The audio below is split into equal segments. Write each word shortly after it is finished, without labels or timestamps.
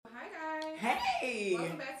Hey!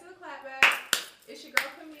 Welcome back to the Clapback. It's your girl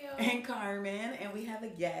Camille. And Carmen, and we have a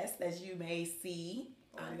guest, as you may see.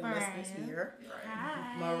 Audio listeners here.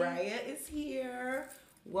 Hi. Mariah is here.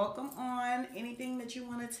 Welcome on. Anything that you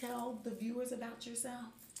want to tell the viewers about yourself?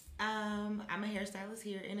 I'm a hairstylist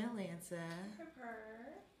here in Atlanta.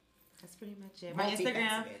 That's pretty much it. My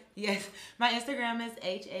Instagram, yes, my Instagram is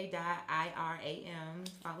ha.iram.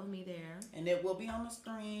 Follow me there. And it will be on the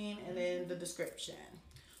screen and in the description.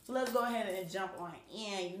 So let's go ahead and jump on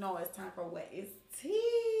in. You know it's time for What Is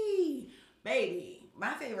Tea? Baby,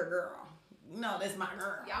 my favorite girl. You know, that's my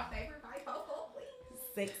girl. Y'all favorite bipolar, please.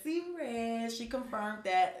 Sexy Red. She confirmed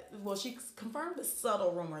that, well, she confirmed the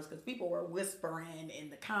subtle rumors because people were whispering in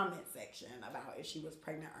the comment section about if she was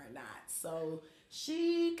pregnant or not. So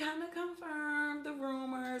she kind of confirmed the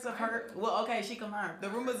rumors of her. Well, okay, she confirmed the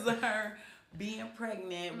rumors of her being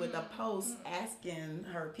pregnant with a post asking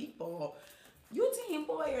her people, you team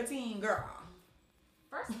boy or team girl?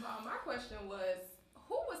 First of all, my question was,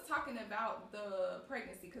 who was talking about the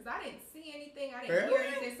pregnancy? Because I didn't see anything. I didn't hear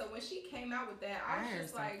anything. So when she came out with that, I was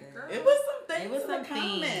just like, girl. It was some things. It was some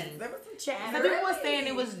comments. There was some chatter. Some people were saying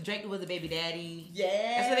it was Drake was a baby daddy. Yeah.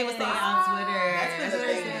 That's what they were saying on Twitter. That's what the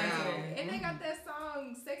they thing were now. saying. And they got that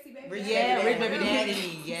song, Sexy Baby Daddy. Yeah, Rich Baby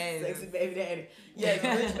Daddy. Yes. Sexy Baby Daddy. Yes,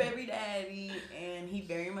 Rich Baby Daddy. And he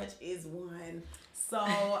very much is one. So,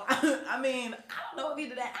 I mean, I don't know if he's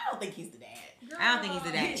the dad. I don't think he's the dad. Girl, I don't think he's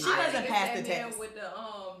the dad. She doesn't pass the man test. with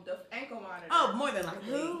the ankle monitor. Oh, more than likely.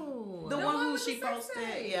 Who? The The one one who with she the sex posted.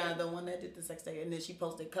 tape. Yeah, the one that did the sex tape. And then she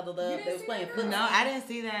posted Cuddled You Up. didn't They was see playing that, footsie. girl? No, I didn't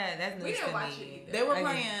see that. That's We news didn't to watch me. it either. They were Okay.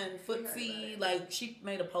 playing We heard footsie. about it. Like, she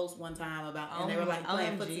made a post one time about, and they were like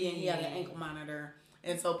playing footsie and he had an ankle monitor.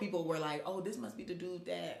 And so people were like, oh, this must be the dude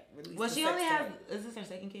that released Well, the she sex only tape. has. Is this her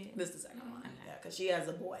second kid? This is the second one. Okay. Yeah, because she has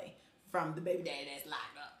a boy from the baby daddy that's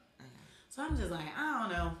locked up. So I'm just like, I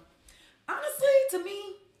don't know. Honestly, to me,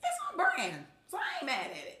 it's on brand. So I ain't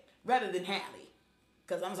mad at it. Rather than Hallie.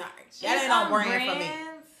 Because I'm sorry. That ain't on brand for me.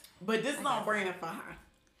 But this is on brand for her.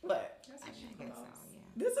 What? That's I what she guess so, promotes.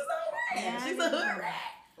 yeah. This is on brand. Yeah, She's I a know. hood rat.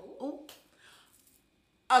 Ooh.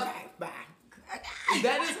 Okay, bye.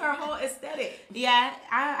 That is her whole aesthetic. Yeah,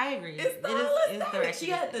 I agree. It's the It whole is aesthetic. correct. She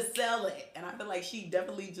had to sell it. And I feel like she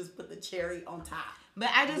definitely just put the cherry on top. But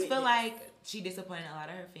I just with feel it. like she disappointed a lot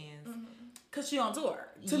of her fans. Because she on tour.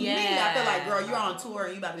 To me, Yeah. I feel like, girl, you're on tour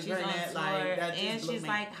and you about to be She's on pregnant. tour, Like, that just and blew she's me.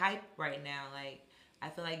 like hype right now. Like, I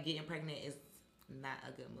feel like getting pregnant is not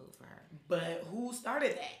a good move for her. But who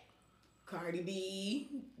started that? Cardi B,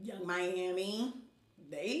 Young Miami.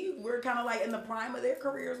 They were kind of like in the prime of their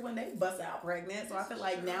careers when they bust out pregnant. So I feel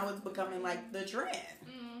like now it's becoming like the trend.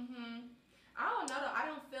 I don't know though. I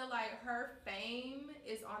don't feel like her fame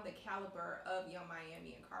is on the caliber of Young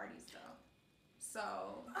Miami and Cardi's though. So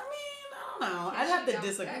I mean, I don't know. Can I'd have she to bounce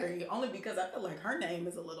disagree. Only because I feel like her name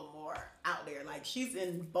is a little more out there. Like she's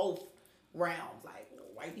in both realms. Like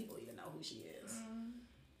white people even know who she is.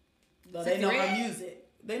 But they Sexy know Red? her music.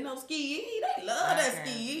 They know Ski Yee. They love that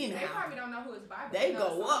Okay. Ski Yee they now. probably don't know who is by. but They know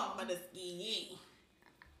go the up song. for the Ski Yee.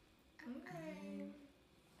 Okay.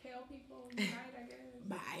 Pale people unite, I guess.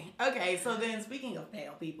 Bye. Okay, so then speaking of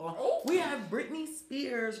pale people, Oh. we have Britney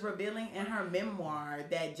Spears revealing in her memoir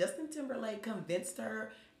that Justin Timberlake convinced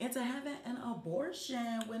her into having an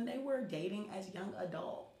abortion when they were dating as young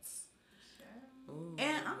adults. Ooh.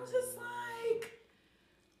 And I'm just like,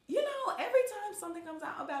 you know, every time something comes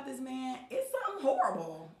out about this man, it's something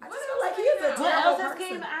horrible. I What just else feel like he came is a out? What terrible else has person.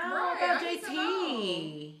 came out Right, about I need to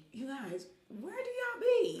JT? You guys, where do y'all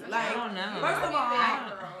be? I Like, don't know. First of I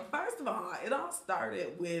all, first of all, it all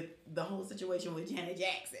started with the whole situation with Janet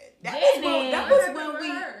Jackson. That Janet.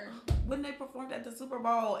 was when they performed at the Super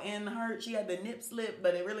Bowl and she had the nip slip,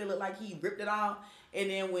 but it really looked like he ripped it off. And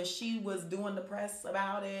then when she was doing the press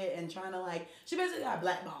about it and trying to like, she basically got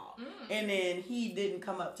blackballed. And then he didn't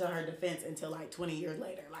come up to her defense until like 20 years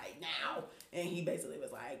later, like now. And he basically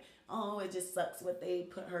was like, oh, it just sucks what they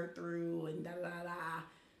put her through and da da da da.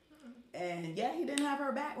 And yeah, he didn't have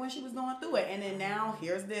her back when she was going through it. And then now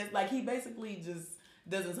here's this, like he basically just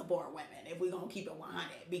doesn't support women if we're going to keep it 100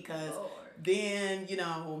 because then, you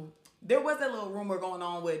know, there was that little rumor going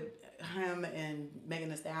on with him and Megan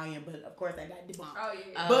Thee Stallion, but of course that got debunked. Oh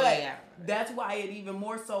yeah. But yeah. that's why it even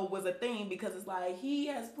more so was a thing because it's like he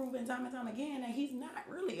has proven time and time again that he's not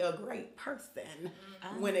really a great person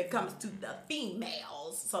when it comes to the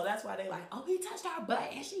females. So that's why they like, oh, he touched her butt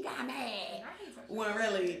and she got mad. When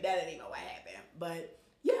really that ain't even what happened. But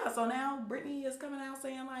yeah, so now Britney is coming out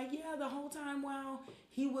saying like, yeah, the whole time while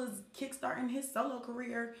he was kickstarting his solo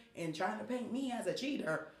career and trying to paint me as a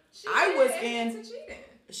cheater, I was in. cheating.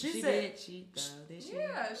 She She said, did cheat though, did she?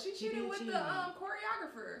 Yeah, she cheated did with cheat. the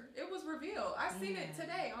choreographer. It was was revealed. I seen it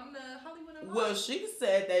today on the Hollywood Unlocked. Well, she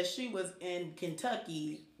said that she was in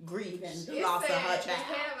Kentucky grieving the loss of her child. The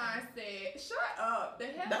headline said, "Shut up." The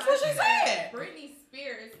headline That's what she said. Britney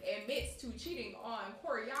Spears admits to cheating on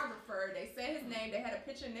choreographer. They said his name. They had a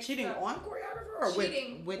picture next cheating to on choreographer or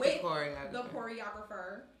cheating with the choreographer. The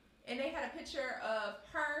choreographer, and they had a picture of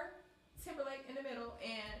her, Timberlake in the middle,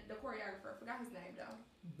 and the choreographer. Forgot his name though.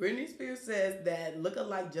 Britney Spears says that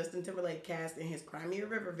lookalike Justin Timberlake cast in his Crimea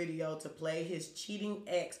River video to play his cheating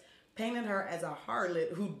ex painted her as a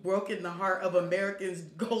harlot who'd broken the heart of America's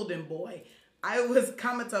golden boy. I was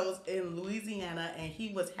comatose in Louisiana and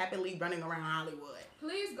he was happily running around Hollywood.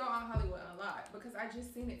 Please go on Hollywood Unlocked because I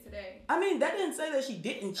just seen it today. I mean, that didn't say that she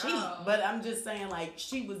didn't cheat, but I'm just saying like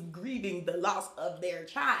she was grieving the loss of their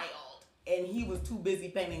child and he was too busy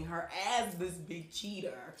painting her as this big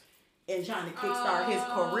cheater and trying to kickstart his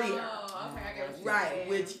career. Oh, okay, I get what you're right, saying.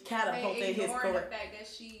 which catapulted his career. The fact that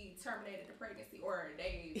she terminated the pregnancy, or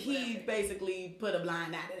he basically put a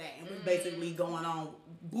blind eye to that and was basically going on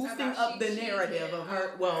boosting up the narrative of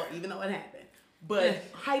her. Well, even though it happened,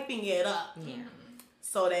 but hyping it up,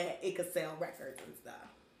 so that it could sell records and stuff.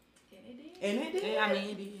 And it did. Yeah, I mean,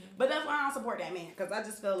 it did. But that's why I don't support that man, because I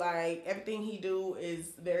just feel like everything he do is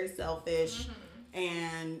very selfish.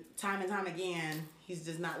 And time again, he's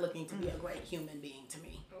just not looking to be a great human being to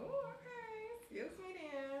me. Oh, okay. Excuse me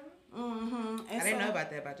then. And I didn't know about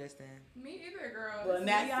that about Justin. Me either, girl. Well,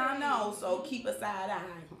 now y'all know, so keep a side eye.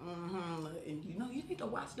 And you need to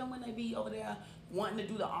watch them when they be over there wanting to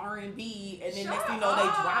do the R&B, and then next thing you know, they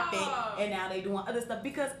drop it, and now they doing other stuff.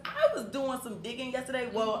 Because I was doing some digging yesterday.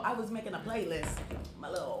 Well, I was making a playlist, my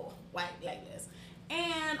little white playlist.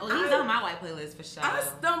 And he's on my white playlist for sure. I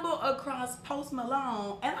stumbled across Post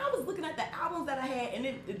Malone, and I was looking at the albums that I had,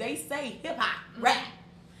 and they say hip hop, rap.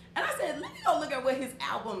 And I said, let me go look at what his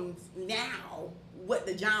albums now, what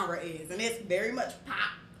the genre is, and it's very much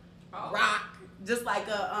pop, rock, just like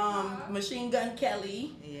a Machine Gun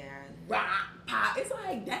Kelly, rock, pop. It's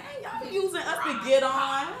like, dang, y'all using us to get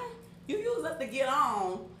on. You use us to get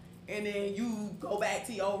on. And then you go back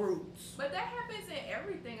to your roots. But that happens in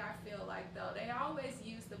everything, I feel like, though. They always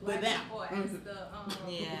use the black people as the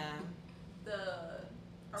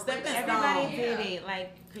everybody did it.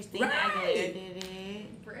 Like Christina Aguilera did it.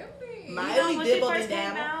 Really? Miley when she first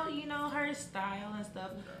came out, her style and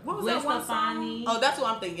stuff. What was Gwen that one Stefani. song? Oh, that's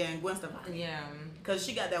what I'm thinking. Gwen Stefani. Yeah. Because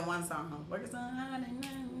she got that one song. Work on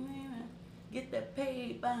get the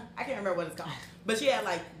paper. I can't remember what it's called. But she had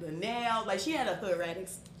like the nails. Like she had a hood rat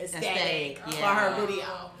aesthetic for her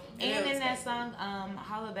video. And in that song,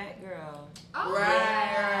 Holla Back Girl. Oh,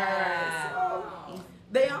 right. So,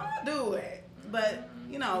 they all do it. But,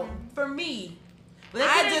 for me,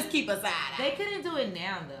 I just keep a side eye. They couldn't do it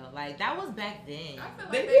now, though. Like, that was back then.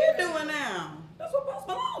 They did do it now. That's what Post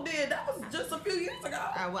Malone did. That was just a few years ago.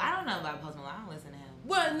 Well, I don't know about Post Malone. I don't listen to him.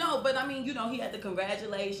 Well, no, but I mean, he had the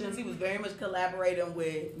congratulations. He was very much collaborating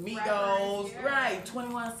with Migos, right?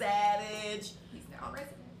 21 Savage. He's now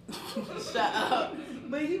resident. Shut up.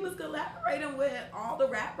 But he was collaborating with all the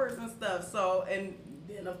rappers and stuff. So, and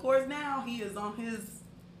then of course now he is on his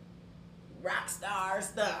rock star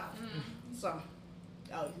stuff. So,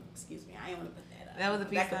 excuse me, I didn't want to put that up. That was a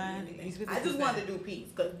peace sign. I just wanted to do peace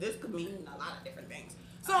because this could mean a lot of different things.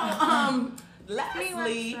 So,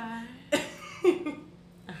 lastly.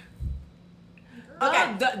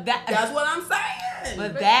 Okay, that's what I'm saying.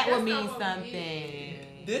 But that would mean something.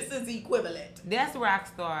 This is equivalent. That's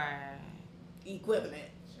Rockstar.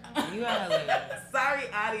 Equivalent. You are hilarious. Sorry,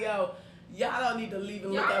 audio. Y'all don't need to leave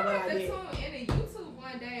and look at what I did. Y'all have to tune in to YouTube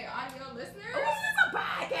one day, audio listeners. Oh, this is a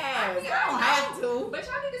podcast. I don't have to. But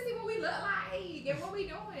y'all need to see what we look like and what we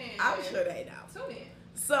doing. I'm sure they know. Tune in.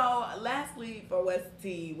 So, lastly, for West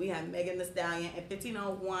T, we have Megan Thee Stallion and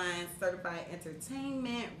 1501 Certified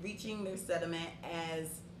Entertainment reaching their settlement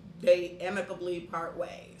as they amicably part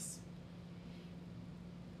ways.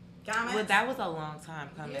 Comments? Well, that was a long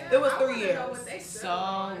time coming. Yeah, it was 3 years. So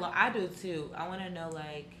long. I do too. I want to know,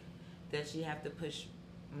 does she have to push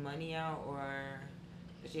money out, or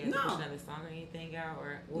does she have to push another song or anything out,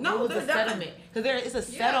 or what was the settlement? Because there is a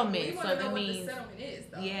settlement, so that means what the settlement is,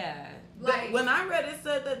 though. Yeah. Like, when I read it,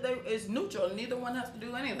 said that it's neutral. Neither one has to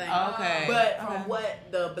do anything. Okay. But from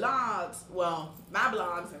what the blogs, my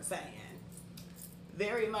blogs are saying,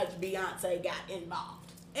 very much Beyonce got involved.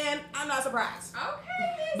 And I'm not surprised.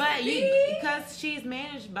 Okay. But because she's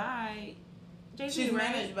managed by JP, she's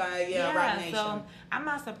managed by Roc Nation. So I'm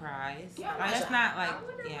not surprised. Yeah, that's not like I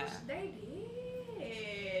wonder what they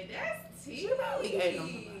did. That's tea. She probably gave them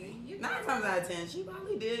some money. 9 times out of 10, she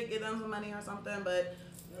probably did give them some money or something. But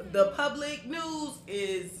the public news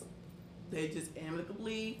is They just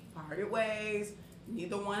amicably parted ways.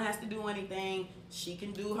 Neither one has to do anything. She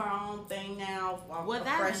can do her own thing now. Well, a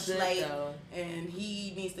that's fresh good, slate, though. and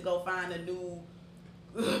he needs to go find a new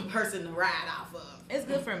person to ride off of. It's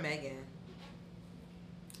good for Megan.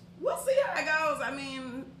 We'll see how it goes. I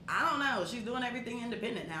mean, I don't know. She's doing everything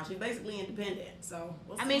independent now. She's basically independent. So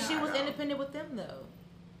we'll see she was independent with them though.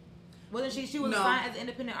 Wasn't she? She was signed as an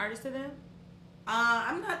independent artist to them.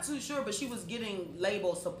 I'm not too sure, but she was getting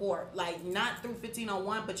label support, like not through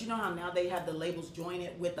 1501, but you know how now they have the labels join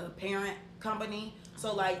it with a parent company.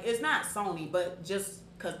 So like it's not Sony, but just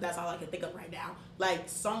because that's all I can think of right now. Like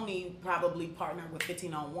Sony probably partnered with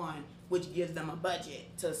 1501, which gives them a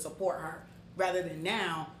budget to support her. Rather than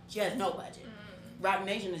now, she has no budget. Rock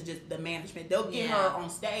Nation is just the management. They'll get her on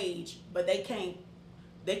stage, but they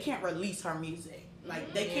can't release her music.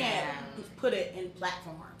 Like they can't put it in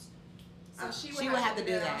platforms. So she would have to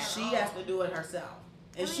do that. She has to do it herself,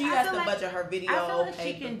 and I mean, she has to budget her video. I feel like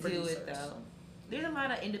she can do it though. There's a lot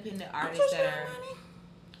of independent artists that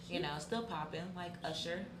are, still popping, like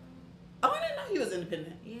Usher. Oh, I didn't know he was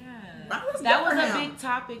independent. Yeah, that was a big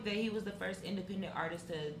topic that he was the first independent artist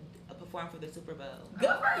to perform for the Super Bowl. Good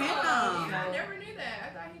for him. I never knew that. I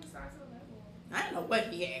thought he was signed to the label. I didn't know what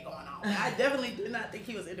he had going on. I definitely did not think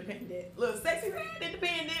he was independent. Look, Sexy Red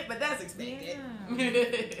independent, but that's expected.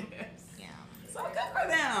 Yeah. So good for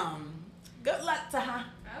them. Good luck to her.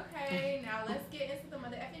 Okay, now let's get into the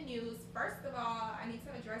mother effing news. First of all, I need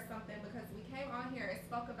to address something because we came on here and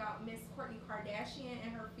spoke about Miss Kourtney Kardashian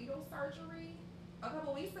and her fetal surgery a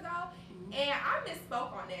couple weeks ago, and I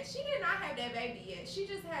misspoke on that. She did not have that baby yet. She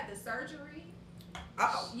just had the surgery.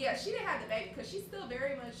 Oh. Yeah, she didn't have the baby because she's still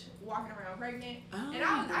very much walking around pregnant. Oh. And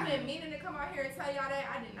I've been meaning to come out here and tell y'all that.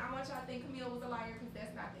 I did not want y'all to think Camille was a liar because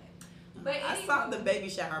that's not that. But I saw the baby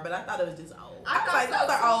shower, but I thought it was just old. I was like, so those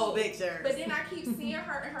are old pictures. But then I keep seeing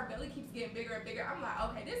her, and her belly keeps getting bigger and bigger. I'm like,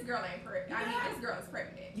 okay, this girl ain't pregnant. I mean, this girl is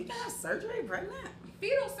pregnant. You can have surgery pregnant?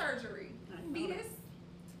 Fetal surgery. Fetus.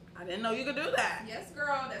 I didn't know you could do that. Yes,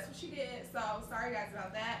 girl, that's what she did. So sorry guys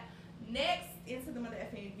about that. Next, into the mother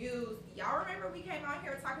effing news. Y'all remember we came out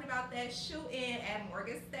here talking about that shooting at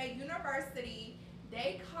Morgan State University.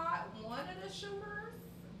 They caught one of the shooters,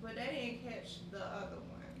 but they didn't catch the other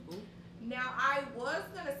one. Ooh. Now, I was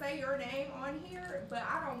going to say your name on here, but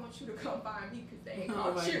I don't want you to come find me because they ain't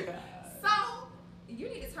caught you. God. So, you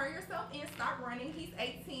need to turn yourself in, stop running. He's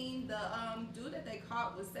 18. The dude that they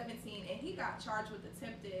caught was 17, and he got charged with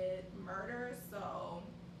attempted murder. So,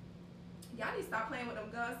 y'all need to stop playing with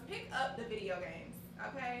them guns. Pick up the video games,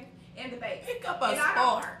 okay? And the vape. Pick up a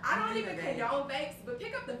sport. I don't even condone vapes, but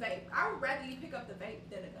pick up the vape. I would rather you pick up the vape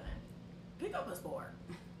than a gun. Pick up a sport.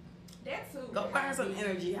 That too. Go find some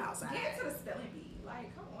energy outside. Get to the spelling bee.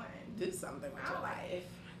 Like, come on. Do something with your life.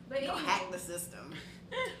 But go hack the system.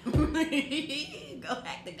 Go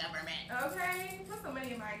hack the government. Okay, put some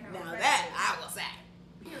money in my account. Now that I will say.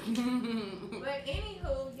 But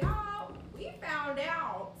anywho, y'all, we found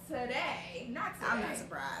out today, not today. I'm not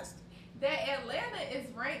surprised. That Atlanta is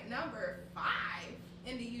ranked number 5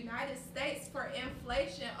 in the United States for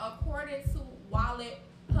inflation, according to Wallet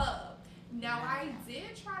Hub. Now, I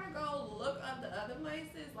did try to go look up the other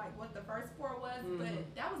places, like what the first 4 was,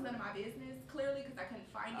 but that was none of my business, clearly, because I couldn't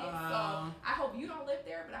find it. So, I hope you don't live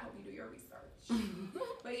there, but I hope you do your research.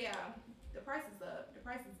 But yeah, the price is up. The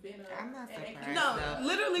price has been up. I'm not surprised. No,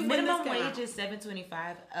 literally, minimum wage is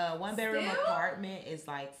 $7.25. 1 bedroom apartment is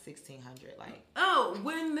like $1,600. Like,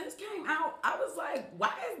 when this came out, I was like,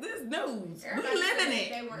 why is this news? Everybody We're living it.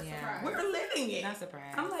 They weren't surprised. We're living it. Not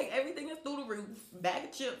surprised. I'm like, everything is through the roof. Bag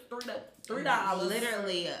of chips, $3.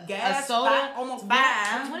 Literally, gas, a soda, almost $5.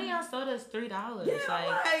 A 20-ounce soda is $3. Yeah,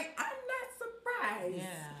 like I'm not surprised.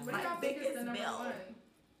 Yeah. What do y'all think is the number 1?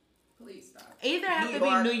 Please stop. Either have to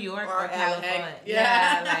be New York or California.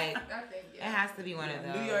 Yeah, like I think, it has to be one of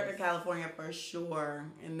those. New York or California for sure,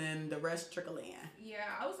 and then the rest trickle in. Yeah,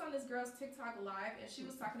 I was on this girl's TikTok live, and she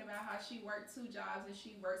was talking about how she worked 2 jobs, and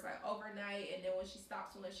she works like overnight, and then when she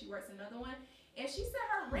stops one, she works another one, and she said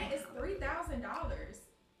her rent is $3,000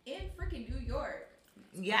 in freaking New York.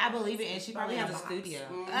 Yeah, I believe it, and she probably has a studio.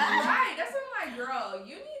 Right, that's what I'm like, girl,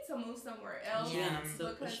 you need to move somewhere else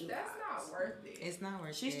because that's not worth it. It's not worth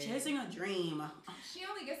it. She's chasing a dream. She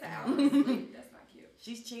only gets an hour of sleep. That's not cute.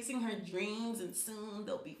 She's chasing her dreams, and soon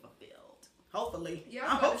they'll be fulfilled. Hopefully. Yeah,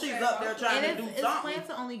 I hope she's up there trying to do something. It's planned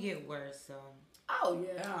to only get worse, so. Oh,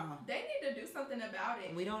 yeah. They need to do something about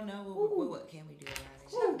it. We don't know what can we do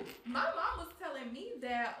about it. My mom was telling me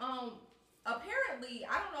that apparently,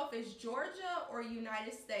 I don't know if it's Georgia or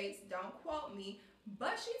United States, don't quote me,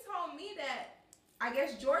 but she told me that I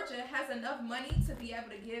guess Georgia has enough money to be able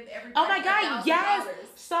to give everybody. Oh my God, yes.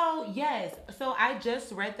 $1,000. So I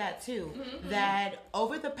just read that too. Mm-hmm. That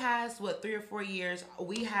over the past 3 or 4 years,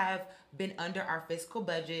 we have been under our fiscal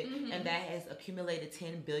budget, and that has accumulated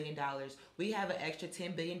 $10 billion. We have an extra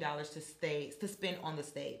 $10 billion to spend on the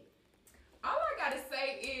state. All I gotta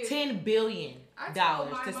say is $10 billion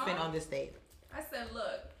to spend on the state. I said,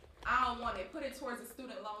 look, I don't want it. Put it towards the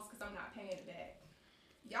student loans because I'm not paying it back.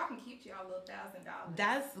 Y'all can keep y'all little $1,000.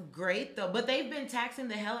 That's great though, but they've been taxing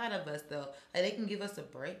the hell out of us though. Like they can give us a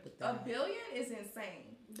break with that. $1 billion is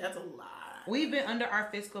insane. That's a lot. We've been under our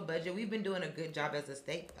fiscal budget. We've been doing a good job as a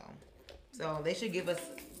state though, so they should give us.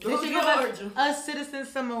 They should give us citizens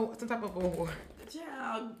some type of award.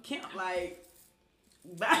 Child can't like.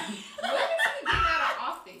 When is he getting out of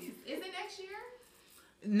office? Is it next year?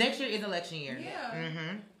 Next year is election year. Yeah.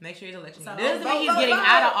 Mm-hmm. Next year is election year. So, Doesn't mean he's getting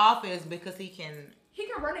out of office because he can. He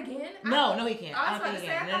can run again? No, he can't. I don't think he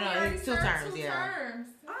can. No, it's 2 terms. Terms.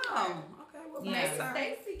 Oh, okay. Well, maybe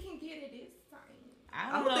Stacey can get it this time.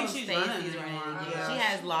 I don't think she's running. Yeah. She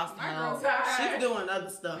has lost health. She's doing other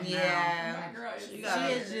stuff now. Yeah. My girl she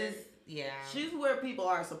is just. Yeah. She's where people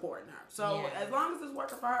are supporting her. So as long as it's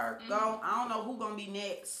working for her, go. I don't know who's gonna be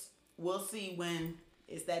next. We'll see when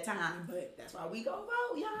it's that time. But that's why we go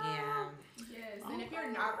vote, y'all. Yeah. Yes. And if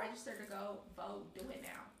you're not registered to go vote, do it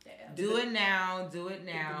now. Do it now.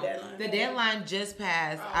 The deadline just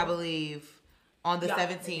passed, I believe, on the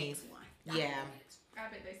 17th. Yeah. I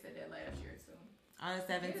bet they said that last year too. On the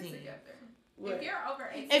 17th. If you're over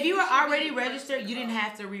 18, if you were already registered, you didn't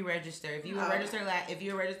have to re-register. If you were registered, if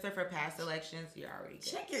you were registered for past elections, you're already good.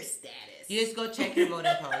 Check your status. You just go check your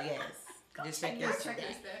voting poll. Yes, just check your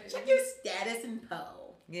status. Check your status and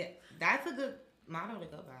poll. Yeah, that's a good motto to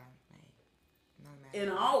go by. In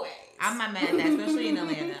all ways. I'm not mad at that, especially in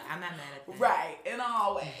Atlanta. I'm not mad at that. Right, in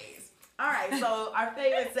all ways. All right, so our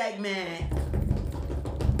favorite segment.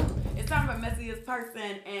 It's time for Messiest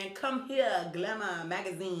Person, and come here, Glamour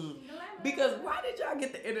Magazine. Because why did y'all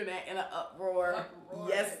get the internet in an uproar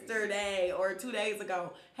yesterday or 2 days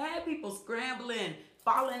ago? Had people scrambling,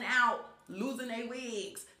 falling out, losing their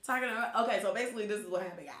wigs. Talking about, okay, so basically this is what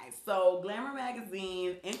happened, guys. So Glamour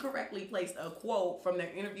Magazine incorrectly placed a quote from their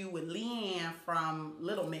interview with Leanne from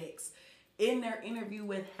Little Mix in their interview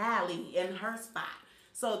with Halle in her spot.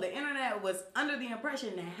 So the internet was under the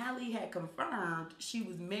impression that Halle had confirmed she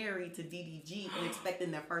was married to DDG and expecting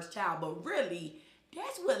their first child, but really,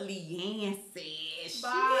 that's what Leanne said.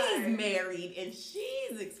 She's married and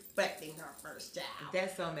she's expecting her first child.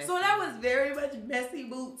 That's so messy. So that was very much messy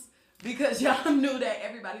boots. Because y'all knew that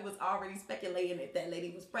everybody was already speculating if that lady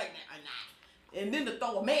was pregnant or not. And then to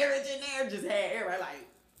throw a marriage in there just had everybody like,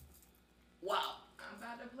 wow. I'm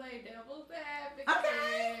about to play devil's advocate.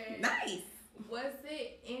 Okay, nice. Was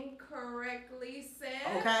it incorrectly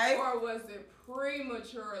said? Okay. Or was it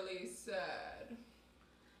prematurely said?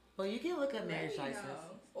 Well, you can look at marriage license.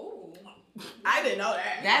 Ooh. I didn't know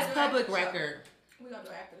that. That's public record. We're going to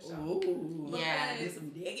do after the show. Ooh. Yeah. Do some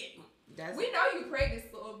digging. We know you pregnant,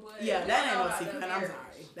 so but yeah, that ain't no secret. I'm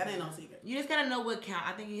sorry, that ain't no secret. You just gotta know what count.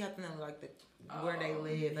 I think you have to know like where they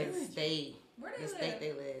live, like the state, where they the live? state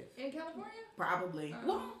they live. In California? Probably.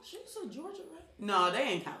 Well, she's from Georgia, right? No, they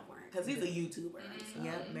ain't California because he's a YouTuber. So.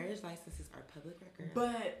 Yep, marriage licenses are public record.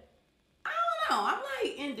 But I don't know. I'm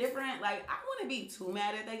like indifferent. Like I wouldn't be too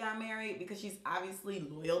mad if they got married because she's obviously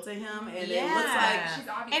loyal to him, and it looks like she's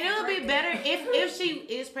obviously. And it would be better if she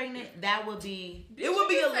is pregnant. That would be. It would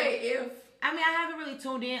be a little. If. I mean, I haven't really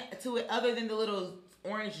tuned in to it other than the little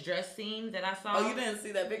orange dress scene that I saw. Oh, you didn't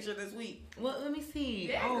see that picture this week? Well, let me see.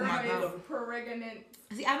 That oh girl my god. is pregnant.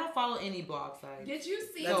 See, I don't follow any blog sites. Did you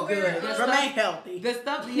see That's where good. Remain healthy. The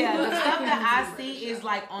stuff that I see is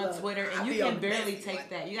like on Twitter, and you can barely messy, take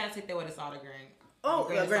that. You gotta take that with a solder grain. Oh,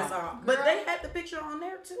 a grain of salt. But they had the picture on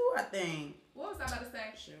there too, I think. What was I about to say?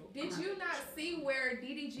 Did you not see where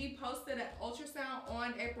DDG posted an ultrasound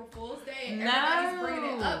on April Fool's Day and everybody's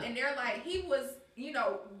bringing it up and they're like, he was,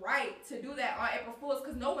 right to do that on April Fool's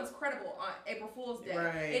because no one's credible on April Fool's Day.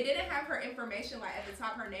 Right. It didn't have her information like at the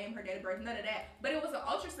top, her name, her date of birth, none of that. But it was an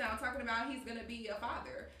ultrasound talking about he's gonna be a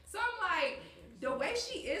father. So I'm like, the way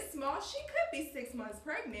she is small, she could be 6 months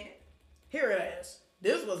pregnant. Here it is.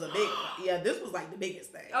 This was a big one. Yeah, this was like the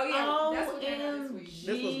biggest thing. Oh yeah, that's what came out this week.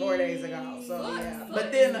 This was 4 days ago. So Look, yeah.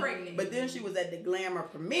 look, But then she was at the Glamour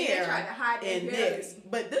premiere tried to hide in their this.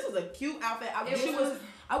 But this was a cute outfit. I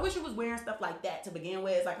wish she was wearing stuff like that to begin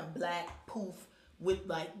with. It's like a black poof with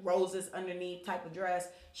like roses underneath type of dress.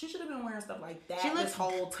 She should have been wearing stuff like that She looks this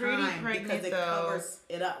whole pretty time pregnant, because it though. covers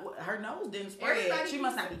it up. Her nose didn't spread. Everybody She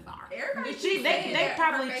must not be far. They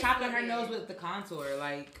probably chopping her nose with the contour.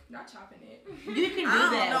 Like, not chopping it. You can do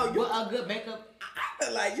that with a good makeup. I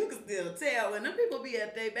feel like you can still tell when them people be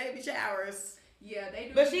at their baby showers. Yeah, they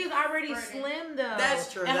do. But she's already slim though.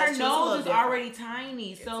 That's true. And That's her nose is already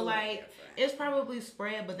tiny. So like it's probably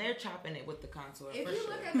spread, but they're chopping it with the contour. If you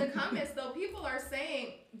look at the comments though, people are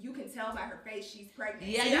saying you can tell by her face she's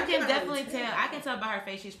pregnant. Yeah, you can definitely tell. I can tell by her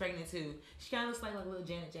face she's pregnant too. She kind of looks like little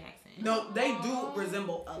Janet Jackson. No, they do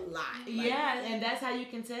resemble a lot. Like, yeah, and that's how you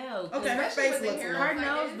can tell. Okay, her face looks. Her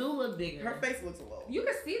nose do look bigger. Her face looks a little. You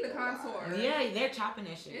can see the contour. Yeah, they're chopping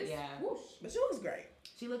that shit. Yeah, whoosh. But she looks great.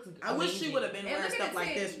 She looks. I wish she would have been wearing stuff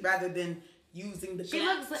like this rather than using the. She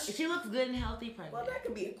looks good and healthy pregnant. Well, that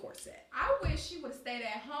could be a corset. I wish she would have stayed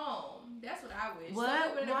at home. That's what I wish.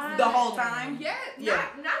 What? Why? The whole time? Yeah, yeah.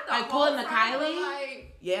 Not the like whole pulling the time. Kylie.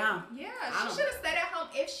 Like, yeah. Yeah, she should have stayed at home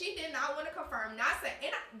if she did not want to confirm. Not saying,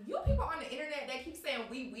 and you people on the internet that keep saying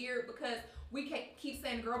we weird because we can't keep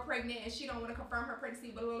saying girl pregnant and she don't want to confirm her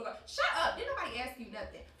pregnancy. Blah, blah, blah. Shut up! Didn't nobody ask you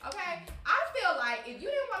nothing? Okay. I feel like if you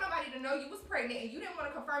didn't want nobody to know you was pregnant and you didn't want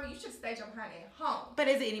to confirm it, you should stay your behind at home. But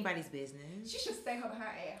is it anybody's business? She should stay her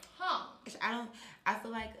behind at home. I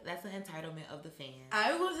feel like that's an entitlement of the fans.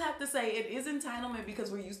 I would have to say it is entitlement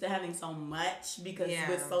because we're used to having so much because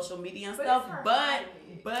with social media and but stuff.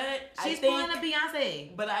 But she's pulling a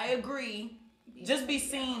Beyonce. But I agree. Just be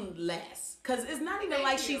seen less. Because it's not even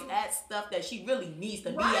like she's at stuff that she really needs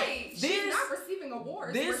to be at. She's not receiving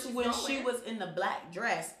awards. When she was in the black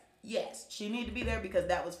dress, yes, she needed to be there because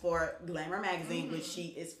that was for Glamour magazine, which she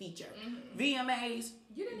is featured. VMAs,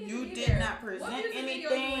 you did not present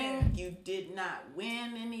anything. You did not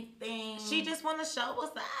win anything. She just want to show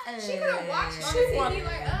what's that. She could have watched on TV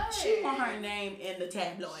like us. She want her name in the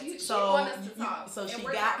tabloids. She so want us to talk. So she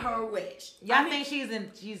got her wish. Y'all think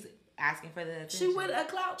she's asking for the attention? She with a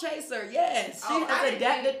clout chaser, yes. She has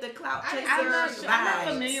adapted the clout chaser. I'm not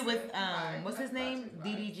familiar with what's his name?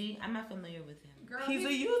 DDG. I'm not familiar with him. Girl, he's a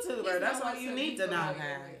YouTuber. That's all you need to know.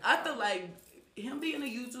 Okay. I feel like him being a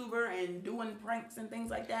YouTuber and doing pranks and things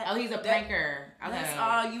like that. Oh, he's a pranker. Okay. That's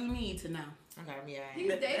all you need to know. Okay, yeah. He's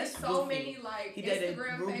dated so many he dated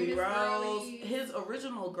Instagram Ruby Rose. His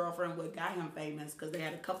original girlfriend, what got him famous, because they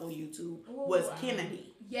had a couple YouTube, was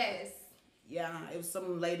Kennedy. Yes. Yeah, it was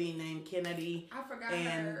some lady named Kennedy. I forgot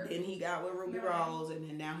and her. Then he got with Ruby Rose, and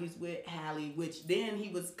then now he's with Hallie, which then he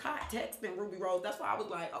was caught texting Ruby Rose. That's why I was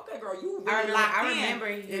like, okay, girl, you really I remember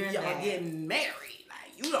if y'all getting married.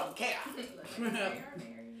 Like, you don't care.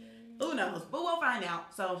 Who knows? But we'll find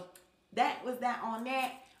out. So that was that on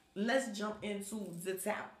that. Let's jump into the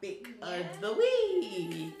topic of the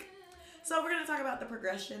week. So we're going to talk about the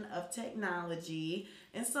progression of technology.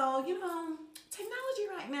 And so, technology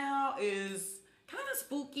right now is kind of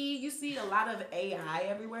spooky. You see a lot of AI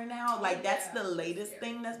everywhere now. Like, that's the latest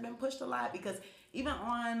thing that's been pushed a lot because even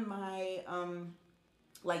on my,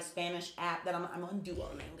 Spanish app that I'm on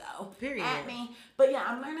Duolingo. Period. At me. But yeah,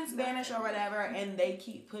 I'm learning Spanish or whatever, and they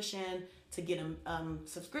keep pushing to get a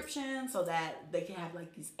subscription so that they can have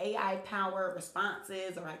like these AI powered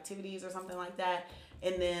responses or activities or something like that.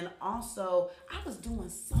 And then also, I was doing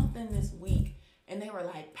something this week and they were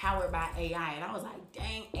like powered by AI. And I was like,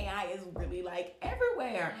 dang, AI is really like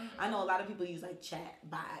everywhere. I know a lot of people use like chat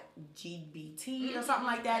by GBT or something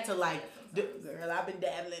like that to like, girl, I've been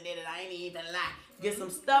dabbling in it. I ain't even lie. Get some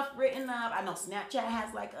stuff written up. I know Snapchat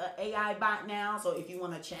has like a AI bot now. So if you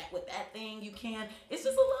want to chat with that thing, you can. It's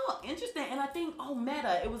just a little interesting. And I think,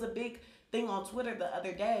 Meta, it was a big thing on Twitter the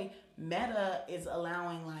other day. Meta is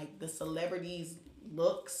allowing like the celebrities'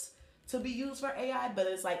 looks to be used for AI, but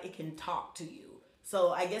it's like it can talk to you.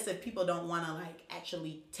 So I guess if people don't want to like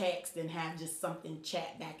actually text and have just something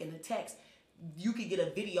chat back in the text, you could get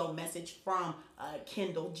a video message from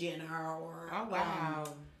Kendall Jenner or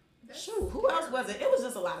who else was it? It was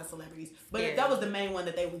just a lot of celebrities, but that was the main one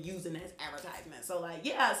that they were using as advertisement. So like,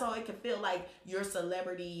 so it could feel like your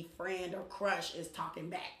celebrity friend or crush is talking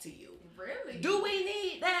back to you. Really? Do we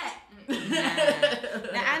need that?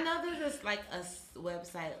 Now I know there's like a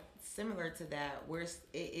website similar to that where it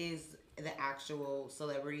is the actual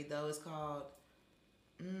celebrity though. It's called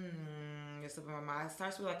it's up in my mind. It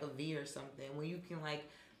starts with like a V or something where you can like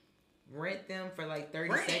rent them for like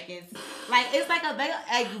 30 seconds. Like it's like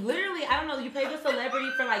literally, I don't know, you pay the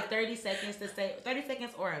celebrity for like 30 seconds to say 30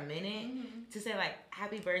 seconds or a minute to say like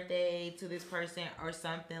happy birthday to this person or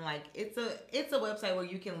something. Like it's a website where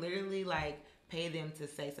you can literally like pay them to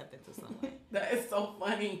say something to someone. That is so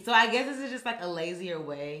funny. So I guess this is just like a lazier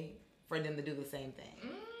way for them to do the same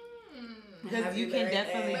thing. Because you can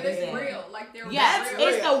definitely but do it's that. real. Like, they're Yes, real.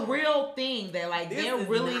 it's the real thing that, like, This they're is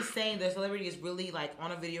really not. saying the celebrity is really, like,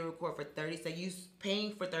 on a video record for 30 seconds. You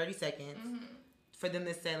paying for 30 seconds for them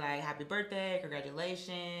to say, like, happy birthday,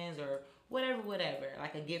 congratulations, or whatever.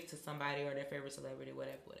 Like, a gift to somebody or their favorite celebrity,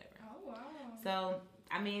 whatever. Oh, wow. So,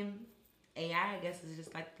 I mean, AI, I guess, is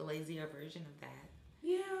just, like, the lazier version of that.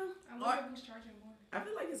 Yeah. I wonder who's charging more. I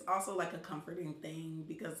feel like it's also like a comforting thing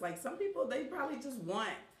because like some people, they probably just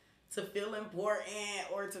want to feel important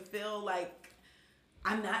or to feel like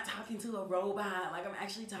I'm not talking to a robot, like I'm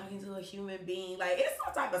actually talking to a human being. Like it's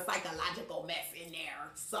some type of psychological mess in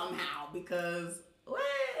there somehow because what?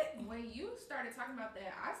 When you started talking about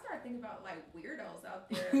that, I started thinking about like weirdos out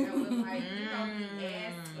there that would like, be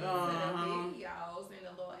nasty to the videos and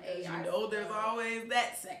the little AI. You know, there's always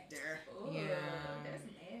that sector. Ooh, that's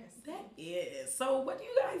nasty. That is. So, what do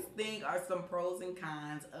you guys think are some pros and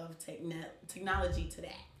cons of technology to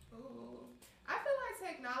that? Ooh. I feel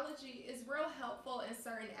like technology is real helpful in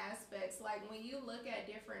certain aspects. Like when you look at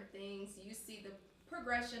different things, you see the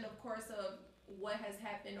progression, of course, of what has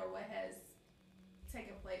happened or what has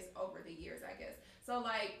taken place over the years, I guess. So,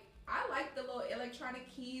 like, I like the little electronic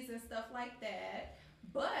keys and stuff like that.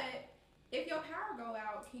 But if your power go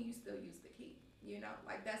out, can you still use the key? You know,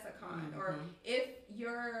 like that's a con. Or if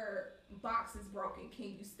your box is broken,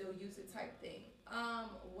 can you still use it type thing?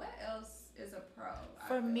 What else is a pro?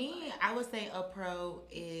 For me, I would say a pro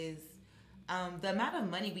is the amount of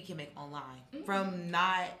money we can make online from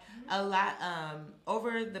not a lot.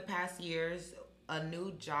 Over the past years, a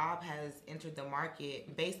new job has entered the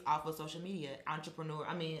market based off of social media. Content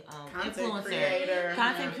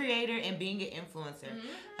creator, and being an influencer.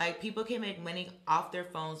 Like people can make money off their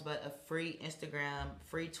phones, but a free Instagram,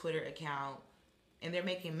 free Twitter account, and they're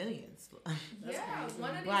making millions. Yeah,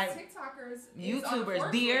 one of these like, TikTokers,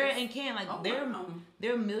 YouTubers, Dear and Ken, like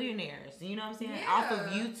they're millionaires. You know what I'm saying? Yeah. Off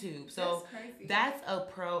of YouTube. So that's crazy. that's a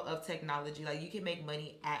pro of technology. Like you can make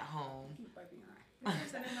money at home.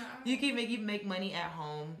 You can make money at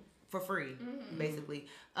home for free, basically.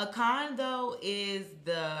 A con though is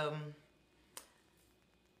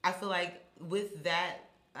I feel like with that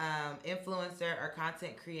influencer or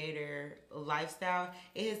content creator lifestyle,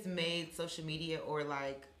 it has made social media or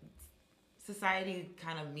like society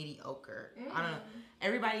kind of mediocre. I don't know.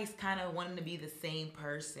 Everybody's kind of wanting to be the same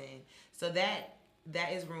person, so that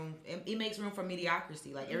is room. It makes room for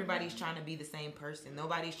mediocrity. Like everybody's trying to be the same person.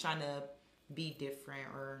 Nobody's trying to be different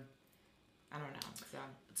or I don't know.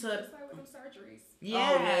 So just like with them surgeries.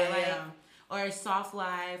 Yeah, or soft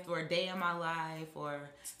life or day in my life or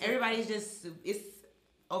everybody's just it's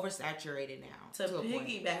oversaturated now. To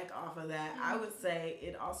piggyback off of that, I would say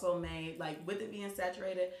it also made like with it being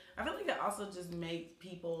saturated, I feel like it also just made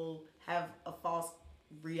people have a false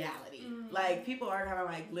reality. Like people are kind of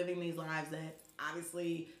like living these lives that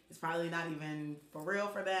obviously it's probably not even for real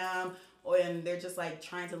for them. And they're just like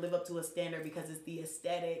trying to live up to a standard because it's the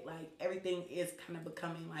aesthetic. Like everything is kind of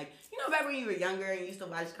becoming like, you know, back when you were younger and you used to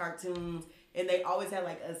watch cartoons and they always had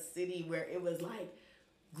like a city where it was like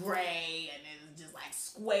gray and it was just like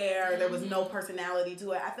square. There was no personality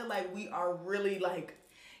to it. I feel like we are really like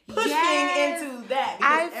pushing into that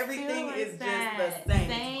because everything like is just the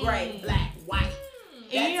same. It's gray, black, white.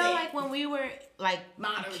 And you know, like when we were like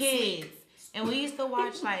modern kids. And we used to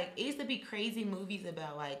watch, like, it used to be crazy movies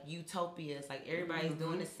about, like, utopias. Like, everybody's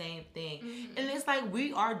doing the same thing. And it's like,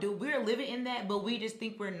 we're living in that, but we just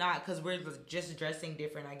think we're not because we're just dressing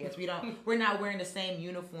different, I guess. We're not wearing the same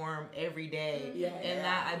uniform every day.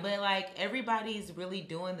 But, like, everybody's really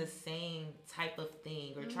doing the same type of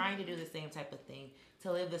thing or trying to do the same type of thing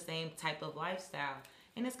to live the same type of lifestyle.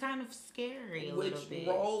 And it's kind of scary a little bit. Which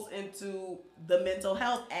rolls into the mental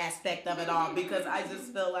health aspect of it all because I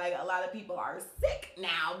just feel like a lot of people are sick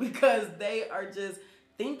now because they are just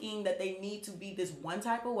thinking that they need to be this one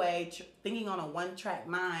type of way, thinking on a one-track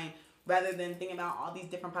mind rather than thinking about all these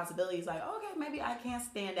different possibilities like, okay, maybe I can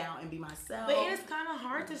stand out and be myself. But it's kind of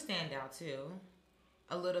hard to stand out too.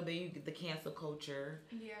 A little bit, you get the cancel culture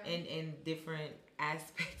in different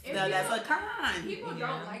aspects. No, that's a con. People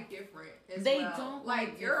don't like different as they well. Don't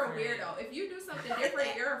like you're a weirdo. If you do something different,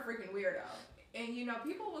 you're a freaking weirdo. And you know,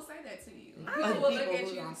 people will say that to you. People will look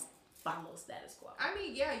at you. Follow status quo. I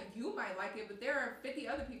mean, yeah, you might like it, but there are 50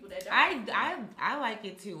 other people that don't. I like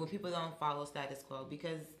it too when people don't follow status quo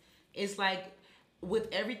because it's like with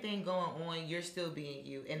everything going on, you're still being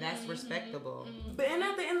you, and that's respectable. But and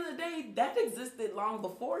at the end of the day, that existed long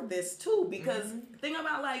before this too. Because think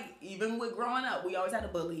about like even with growing up, we always had a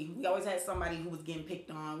bully. We always had somebody who was getting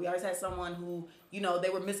picked on. We always had someone who, you know, they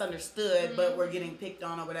were misunderstood, but were getting picked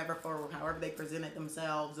on or whatever for however they presented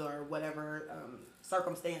themselves or whatever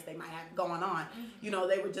circumstance they might have going on. You know,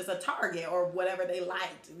 they were just a target or whatever they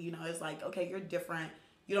liked. You know, it's like, okay, you're different.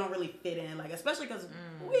 You don't really fit in, like, especially because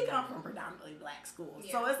we come from predominantly black schools.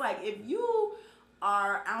 So it's like, if you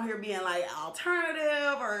are out here being like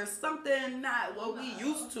alternative or something not what we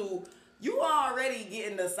used to, you already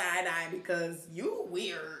getting the side eye because you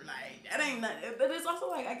weird. Like, that ain't nothing. But it's also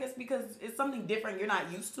like, I guess because it's something different, you're not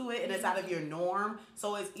used to it and it's out of your norm.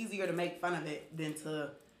 So it's easier to make fun of it than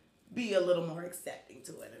to be a little more accepting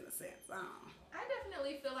to it in a sense. I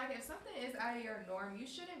definitely feel like if something is out of your norm, you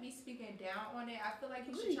shouldn't be speaking down on it. I feel like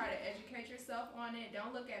you should try to educate yourself on it.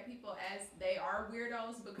 Don't look at people as they are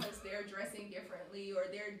weirdos because they're dressing differently or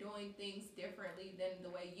they're doing things differently than the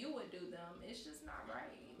way you would do them. It's just not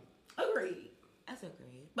right. Agreed. That's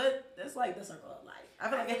agreed. But it's like the circle of life. I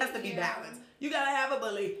feel like it has to be balanced. You gotta have a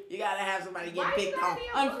bully. You gotta have somebody getting picked on.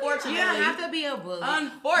 Unfortunately, you don't have to be a bully.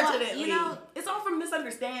 Unfortunately, well, you know, it's all from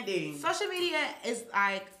misunderstanding. Social media is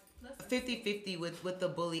like 50-50 with the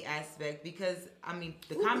bully aspect because I mean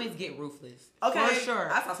the comments get ruthless. Okay, for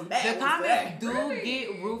sure. I saw some bad. The comments do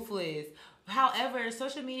get ruthless. However,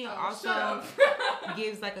 social media also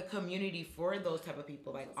gives like a community for those type of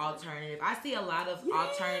people, like alternative. I see a lot of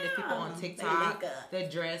alternative people on TikTok, the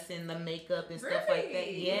dress and the makeup and stuff like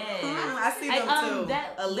that. Yes, I see them too.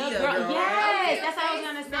 That Aaliyah, girl. Yes, that's what I was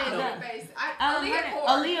gonna say.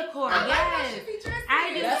 Aaliyah Core. Yes,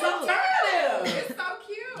 I do. That's alternative. It's so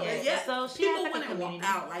cute. Yeah. So she people has like wouldn't a walk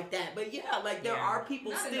out like that, but like there are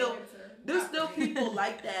people Not still. There's still people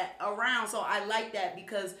like that around, so I like that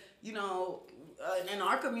because, you know, in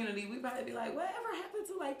our community, we probably be like, whatever happened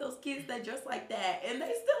to like those kids that dress like that, and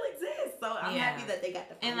they still exist. So I'm happy that they got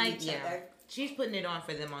to find each other. She's putting it on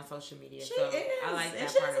for them on social media. She so is. I like that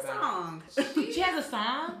and she part has a about song. She has a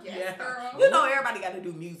song. Yes, girl. You know, everybody got to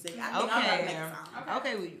do music. I think I'm gonna make a song.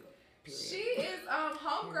 Okay, we. She is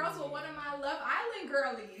homegirls with one of my Love Island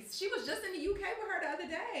girlies. She was just in the UK with her the other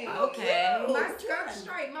day. Okay. My skunk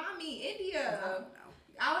straight mommy, India.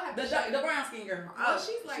 I would have to the brown skin girl. Oh,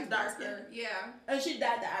 she's like dark skin. Yeah. And she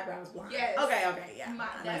dyed the eyebrows blonde. Yes. Okay, yeah.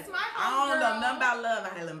 That's my I don't know homegirl. nothing about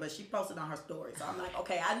Love Island, but she posted on her story. So I'm like,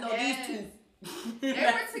 okay, I know these two. They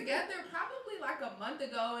were together probably like a month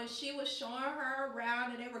ago, and she was showing her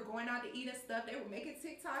around, and they were going out to eat and stuff. They were making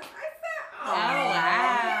TikToks. I said, oh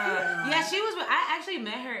wow. Yeah, she was. I actually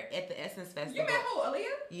met her at the Essence Festival. You met who,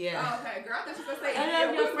 Aaliyah? Yeah. Oh, okay, girl. I thought you were going to say, I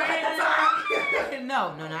love your friend.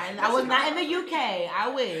 No, I was not in the UK.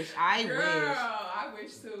 I wish. Girl, I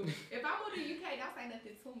wish too. If I move to the UK, that's ain't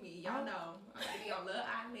nothing to me. Y'all know I'm gonna be on Love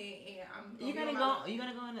Island, and I'm. You gonna go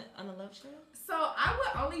on a love show? So I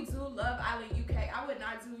would only do Love Island UK. I would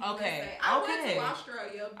not do USA. I went to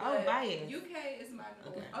Australia, but UK is my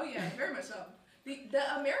goal. Okay. Oh yeah, very much so.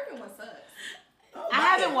 The American one sucks. Oh, I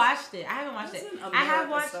haven't watched it. I have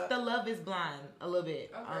watched sucks. The Love Is Blind a little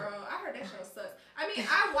bit. Oh girl, I heard that show sucks. I mean,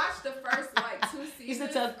 I watched the first like 2 seasons. He's a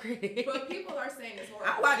tough critic. But people are saying it's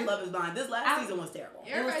horrible. I watched Love Is Blind. This last season was terrible.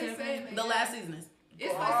 Everybody's saying that. The last season is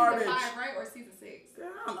it's garbage. like season 5, right? Or season 6? Girl,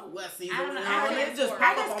 I don't know what season. I don't know. It just I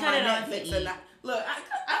pop just up on cut my it on Netflix to and look.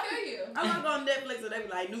 I feel you. I look on Netflix and they be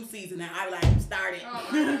like new season now. I like started. Oh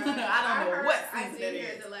my God. I don't know what season it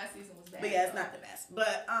it is. The last season was bad. But yeah, it's not the best.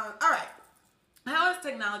 But all right. How has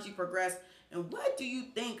technology progressed, and what do you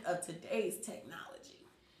think of today's technology?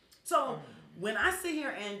 So when I sit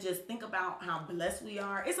here and just think about how blessed we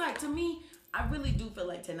are, it's like, to me, I really do feel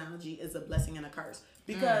like technology is a blessing and a curse.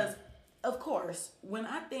 Because, of course, when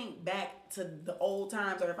I think back to the old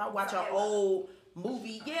times, or if I watch an old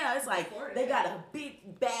movie, it's like they got a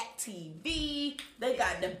big back TV, they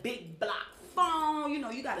got the big block phone, you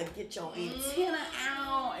know, you gotta get your antenna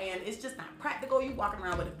out, and it's just not practical. You walking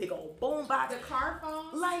around with a big old boom box. The car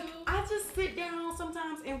phones, like, too. I just sit down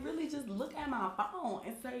sometimes and really just look at my phone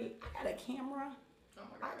and say, I got a camera,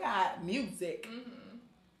 I got music,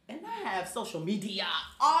 and I have social media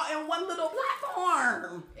all in one little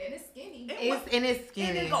platform. And it's skinny. And it's skinny.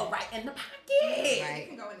 And it go right in the pocket. It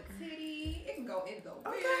can go in the titty. It can go in the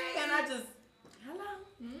wig. Okay, and I just, hello.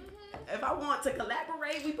 If I want to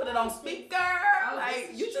collaborate, we put it on speaker.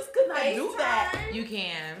 Like, you just could not do that. You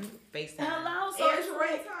can FaceTime. Hello, so it's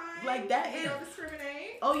like that. You don't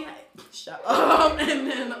discriminate. Oh yeah, shut up. And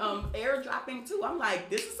then airdropping too. I'm like,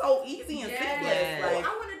 this is so easy and seamless. Like,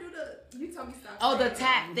 I want to do the. You told me stop. Oh, the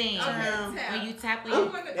tap thing. Okay, tap. When you tap, it works.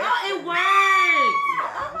 oh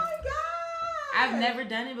my god. I've I've never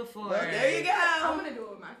done it before. Well, there you go. I'm gonna do it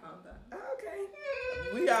with my phone though.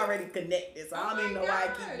 Okay. We already connected, so I don't even know why I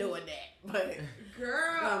keep doing that. But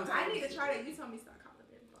girl, I need to try that. You told me stop calling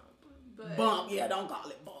it bump. But bump, yeah, don't call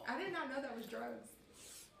it bump. I did not know that was drugs.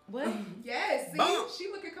 What? Yes, see, bump. She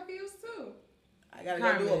looking confused too. I gotta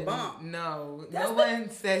Carmen, go do a bump. No, no one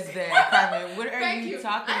says that. Carmen, what are you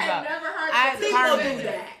talking about? I have never heard people Carmen, do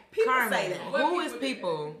that. People Carmen, say that. who is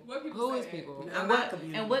people? Who is people?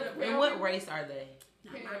 And what race are they?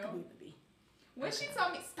 Not my community. When she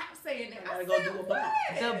told me stop saying that, I gotta go do a bump.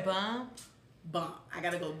 The bump? Bump. I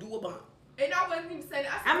gotta go do a bump. And I wasn't even saying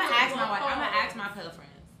that. I'm gonna ask my wife. I'm gonna ask my fellow friends.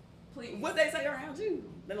 Please. What they say around you?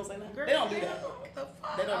 They don't say nothing. Girl, they don't do that. What the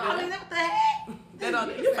fuck? They don't do I mean, that. what the heck? They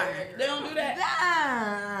don't. You're fine. They don't do that.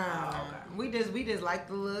 Nah. Oh, okay. We just like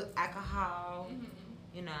the little alcohol. Mm-hmm.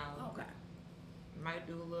 You know. Okay. Might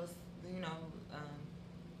do a little,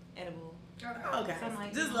 edible. Okay. Something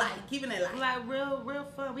like Just that. like keeping it light. Like real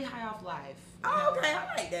fun. We high off life. Oh, okay. I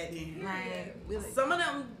like that then. Like, we like, Some of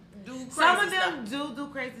them do crazy some of them stuff. do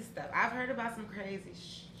crazy stuff. I've heard about some crazy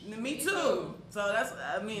Me too. So that's,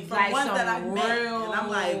 I mean, from like ones some that I've met, real and I'm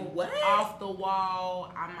like, what? off the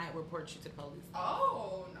wall. I might report you to police.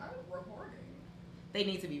 Oh, not reporting. They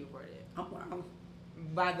need to be reported I'm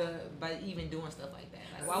by even doing stuff like that.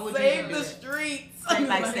 Like, why would save you the do streets. that?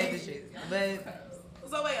 Like save the streets, but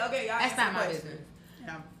So wait, okay, y'all. that's ask not the my question. business.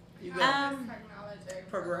 Yeah. You go. Technology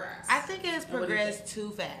Progress. I think it's What do you progressed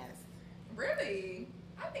too fast. Really?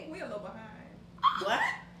 I think we a little behind. What?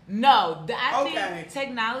 No, I Okay. think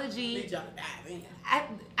technology. Need y'all to dive in.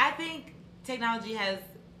 I think technology has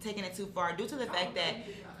taken it too far due to the fact that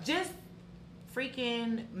just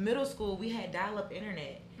freaking middle school we had dial-up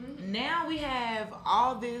internet. Mm-hmm. Now we have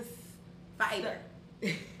all this Fighter.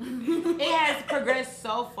 it has progressed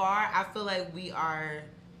so far. I feel like we're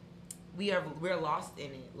lost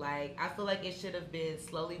in it. Like, I feel like it should have been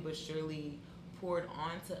slowly but surely poured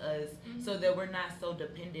onto us so that we're not so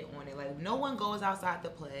dependent on it. Like, no one goes outside to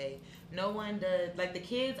play. No one does. Like, the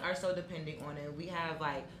kids are so dependent on it. We have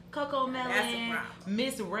like Coco Melon,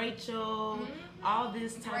 Miss Rachel, all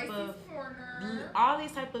this type of all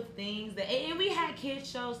these type of things that, and we had kids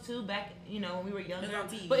shows too back, when we were younger. It was on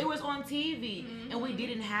TV. But it was on TV, and we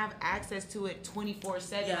didn't have access to it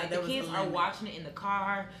 24/7. Yeah, like, there the was kids a are limit. watching it in the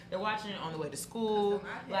car. They're watching it on the way to school.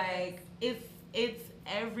 Like, it's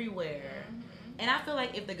everywhere. And I feel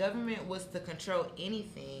like if the government was to control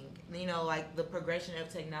anything, like the progression of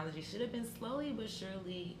technology should have been slowly but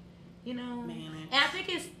surely, Managed. And I think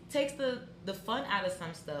it takes the fun out of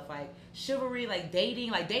some stuff, like chivalry, like dating.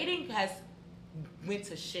 Like, dating has went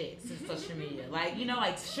to shit since social media. Like,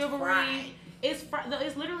 like chivalry, Fried.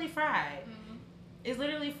 it's literally fried. It's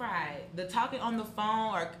literally fried. The talking on the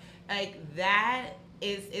phone or like that.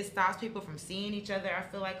 It stops people from seeing each other, I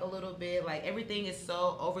feel like, a little bit. Like, everything is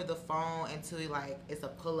so over the phone until, like, it's a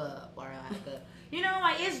pull-up or,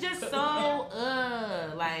 like, it's just so,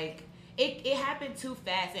 like, it happened too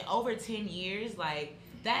fast. And over 10 years, like,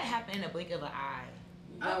 that happened in a blink of an eye.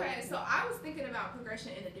 Okay, so I was thinking about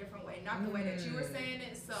progression in a different way, not the way that you were saying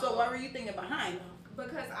it. So what were you thinking behind them?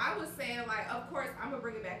 Because I was saying, like, of course, I'm going to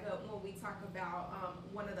bring it back up when we talk about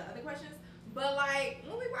one of the other questions. But, like,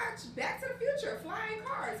 when we watch Back to the Future, flying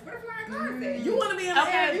cars, where are flying cars at? You want to be in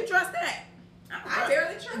the air? You trust that? I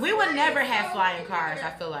barely trust We would planes, never have so flying cars, I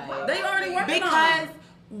feel like. They already working Because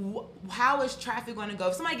on how is traffic going to go?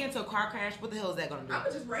 If somebody gets into a car crash, what the hell is that going to do? I'm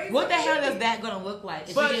just raising What the hell is that going to look like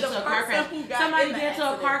if But you get into a car crash? Somebody get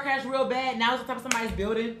into a car crash real bad, now it's on top of somebody's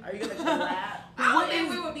building. Are you going to collab? I don't think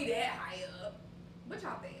we would be that high up. What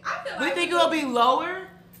y'all think? I feel like We think it'll be lower?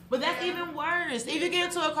 But that's even worse. If you get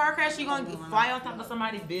into a car crash, you're going to fly on top of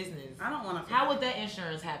somebody's business. I don't want to. How would that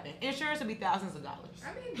insurance happen? Insurance would be thousands of dollars.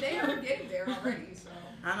 I mean, they are getting there already, so.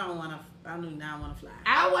 I don't want to. I do not want to fly.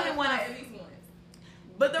 I wanna wouldn't want fly to. at least once.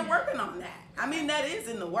 But they're working on that. I mean, that is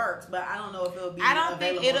in the works, but I don't know if it'll be. I don't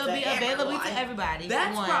think it'll to be available everyone. to everybody.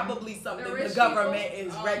 That's One. probably something The the rich government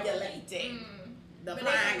people? is regulating. The But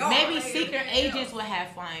flying they- cars. Maybe Oh, secret yeah. agents will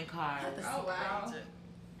have flying cars. Oh, wow.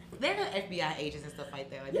 They're the FBI agents and stuff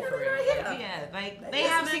like that. Like, Yeah, for they're real. right Like, here. yeah, like They they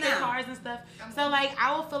have listening secret now. cars and stuff. So like,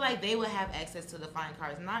 I would feel like they would have access to the flying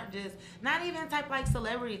cars, not even type like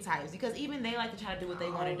celebrity types, because even they like to try to do what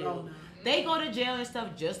they want to do. no. They go to jail and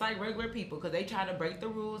stuff just like regular people because they try to break the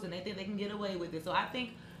rules and they think they can get away with it. So I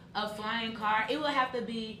think a flying car, it would have to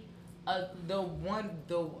be the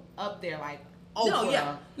up there, like Oprah. No,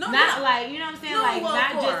 yeah. No, not yeah. like, you know what I'm saying? No, like, well,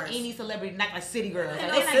 not of just course. any celebrity, not like city girls. Ain't Like,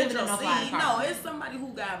 no they're not giving central them no flying seat. car. No, it's somebody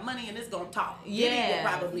who got money and it's gonna talk. Yeah. Diddy will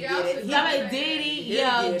probably Yeah, get it. yeah. Like Diddy,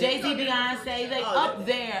 Yeah, yo, yeah. Jay-Z, Beyonce, like Oh, up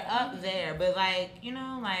there. But like,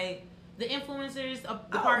 like the influencers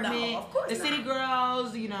department, no, of course the city not.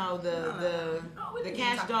 girls, you know, we the didn't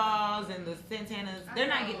cash talk dolls and the Santanas. They're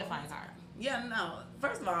not getting a flying car. Yeah, no.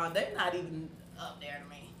 First of all, they're not even up there to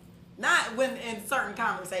me. Not when in certain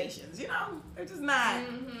conversations, you know, they're just not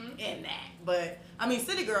in that. But I mean,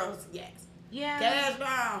 city girls, yes. Yeah. Cash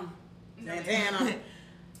down, Santana.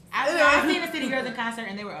 I've seen the city girls in concert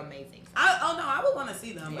and they were amazing. I would want to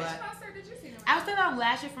see them. Which But concert did you see them? I was thinking of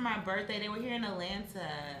last year for my birthday. They were here in Atlanta.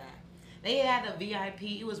 They had a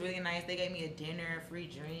VIP. It was really nice. They gave me a dinner, free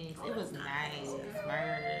drinks. It was nice.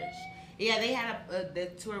 Merch. Yeah, they had the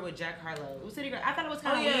tour with Jack Harlow. It was city girl. I thought it was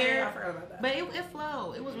kind of weird. Yeah, I forgot about that. But it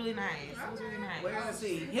flowed. It was really nice. It was really nice. We're gonna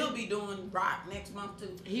see. He'll be doing rock next month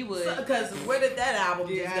too. He would. Because where did that album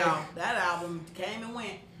just Yeah. go? That album came and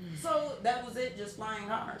went. So that was it. Just flying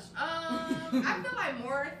cars. I feel like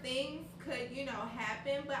more things could,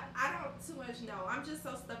 happen, but I don't too much know. I'm just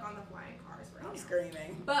so stuck on the flying cars right I'm now.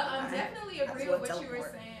 screaming. But definitely agree That's with what what you were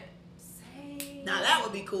teleport. saying. Same. Now that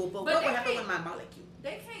would be cool. But what they would happen can't- with my molecule?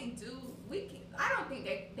 They can't do. I don't think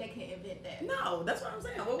they can invent that. No, that's what I'm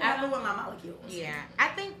saying. What would happen with my molecules? Yeah, I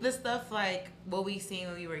think the stuff like what we seen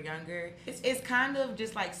when we were younger is kind of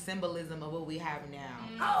just like symbolism of what we have now.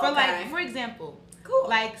 Oh, For example, cool.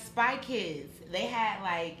 like Spy Kids, they had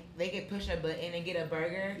like they could push a button and get a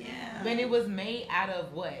burger. Yeah. But it was made out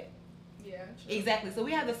of what? Yeah. True. Exactly. So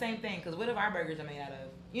we have the same thing. Because what if our burgers are made out of?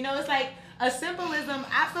 You know, it's like a symbolism.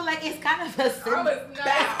 I feel like it's kind of a symbol. Like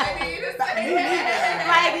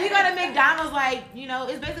you go to McDonald's, like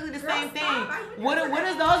it's basically the same thing. What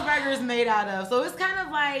is those burgers made out of? So it's kind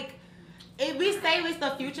of like we say it's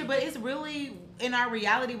the future, but it's really in our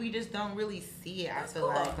reality we just don't really see it. I feel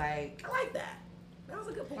like I like that. That was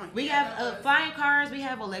a good point. we have flying cars, we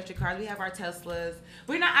have electric cars, we have our Teslas.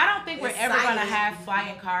 I don't think we're ever gonna have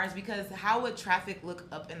flying cars because how would traffic look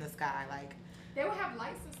up in the sky? Like they would have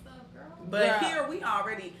lights and stuff, girl. But here we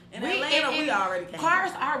already in Atlanta. We already came.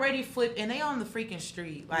 Cars already flip and they on the freaking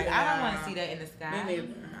street. Like I don't want to see that in the sky. Me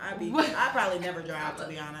neither. I probably never drive to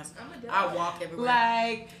be honest. I walk everywhere.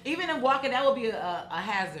 Like even in walking, that would be a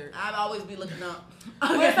hazard. I'd always be looking up.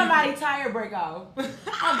 Where somebody tire break off.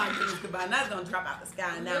 Oh my goodness, goodbye. That's gonna drop out the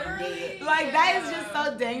sky and now I'm dead. Like that is just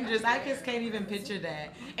so dangerous. I just can't even picture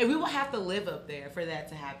that. And we will have to live up there for that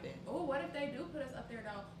to happen. Oh, what if they do put us up there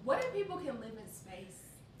though? What if people can live in space?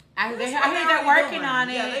 I hear they're working on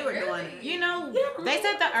it. Yeah, they were doing it. They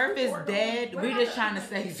said the earth is dead. We're just trying to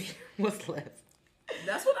save what's left.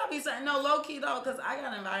 That's what I be saying. No, low key though, because I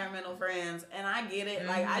got environmental friends and I get it.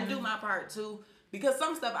 Like I do my part too. Because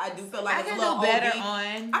some stuff I do feel like it's a little OD.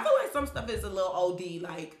 I feel like some stuff is a little OD.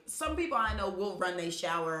 Like some people I know will run their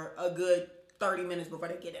shower a good 30 minutes before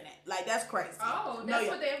they get in it. Like that's crazy. Oh, that's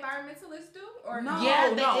what the environmentalists do? Or no?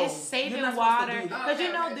 Yeah, it's saving water. Because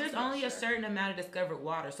there's okay, only a certain amount of discovered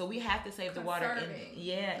water. So we have to save the water.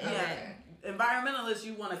 Environmentalists,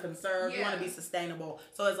 you want to conserve, you want to be sustainable.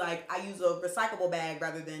 So it's like I use a recyclable bag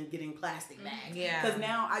rather than getting plastic bags. Yeah. Because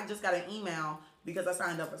now I just got an email because I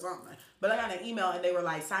signed up for something. But I got an email and they were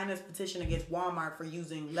like, sign this petition against Walmart for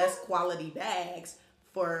using less quality bags.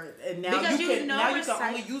 And now you can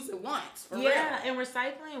only use it once. For real. And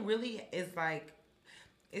recycling really is like,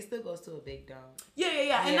 it still goes to a big dog.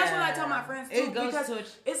 Yeah. And that's what I tell my friends too.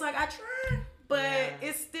 It's like I try, but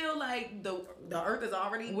it's still like the earth is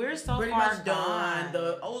already pretty far much done.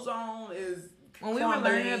 The ozone is when we were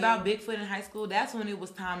learning about Bigfoot in high school, that's when it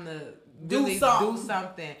was time to do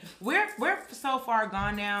something. We're so far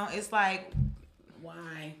gone now. It's like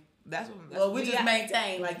why? We just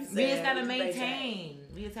maintain, like you said. We just gotta maintain.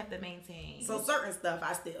 We just have to maintain. So certain stuff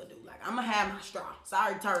I still do. Like I'm gonna have my straw.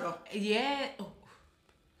 Sorry, turtle. Yeah.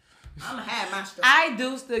 I'm gonna have my straw. I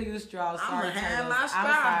do still use straws. I'm gonna have my straw.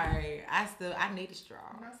 I'm sorry. I need a straw.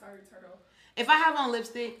 I'm sorry, turtle. If I have on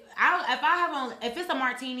lipstick, if it's a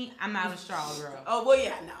martini, I'm not a straw girl. Oh well,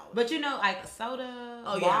 yeah, no. But like soda,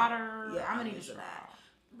 water, I'm gonna need a straw.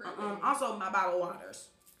 Also, my bottled waters.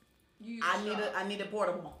 I need a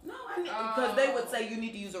portable. No, because they would say you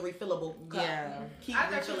need to use a refillable cup. Yeah. Keep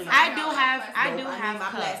refilling. I do have my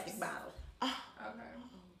cups. plastic bottle. Okay.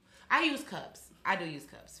 I use cups. I do use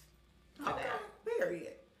cups. Okay.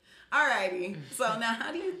 Period. Alrighty. So now,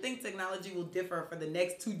 how do you think technology will differ for the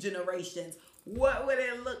next 2 generations? What would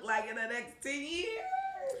it look like in the next 10 years?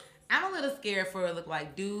 I'm a little scared for it to look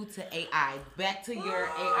like due to AI. Back to your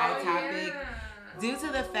AI topic. Yeah. Due to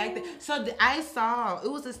the fact that, I saw,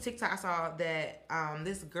 it was this TikTok I saw that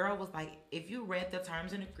this girl was like, if you read the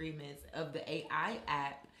terms and agreements of the AI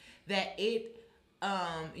app, that it,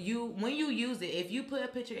 when you use it, if you put a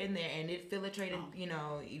picture in there and it filtrated,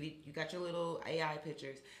 you got your little AI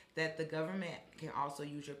pictures, that the government can also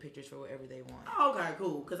use your pictures for whatever they want. Okay,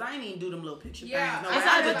 cool. Because I ain't even do them little picture things. No,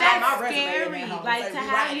 but that's scary. Like to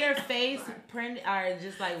have your face printed or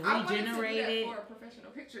just like regenerated. For a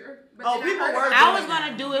professional picture. But people were. I was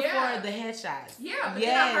gonna do it for the headshots. Yeah, but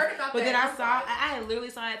then I heard about that. But then I literally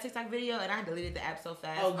saw that TikTok video and I deleted the app so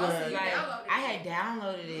fast. Oh, good. I had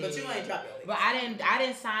downloaded it. But you ain't dropped it. But I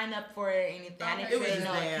didn't sign up for anything. I didn't create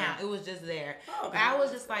no account. It was just there. But I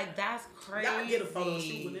was just like, that's crazy. Y'all get a photo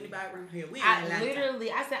shoot with anybody around here.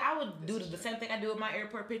 I said I would do the same thing I do with my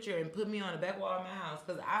airport picture and put me on the back wall of my house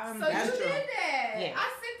because I'm. So you did that? Yeah. I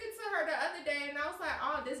sent it to her the other day and I was like,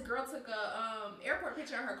 oh, this girl took a airport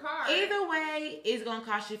picture of her car. Either way, it's gonna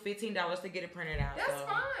cost you $15 to get it printed out. That's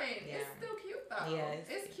fine. Yeah. It's still cute though. Yes.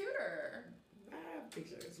 It's cuter. My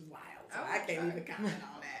picture is wild, so I can't even comment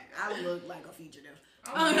on that. I look like a fugitive.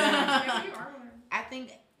 Oh, yeah, you are. I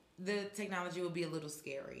think the technology would be a little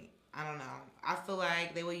scary. I don't know. I feel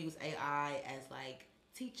like they will use AI as like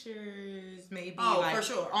teachers, maybe like for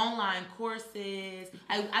sure. Online courses.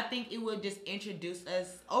 I think it would just introduce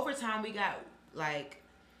us over time. We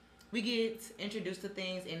get introduced to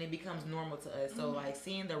things and it becomes normal to us. So like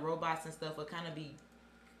seeing the robots and stuff would kind of be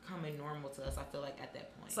becoming normal to us. I feel like at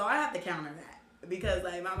that point. So I have to counter that because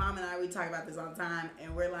like my mom and I, we talk about this all the time,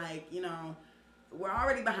 and we're like, we're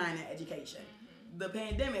already behind in education. The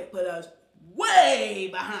pandemic put us way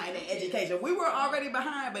behind in education. We were already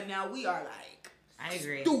behind, but now we are like, I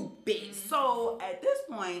agree, stupid. So at this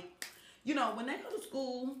point, when they go to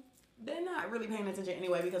school, they're not really paying attention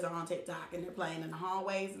anyway because they're on TikTok and they're playing in the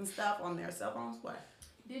hallways and stuff on their cell phones. What?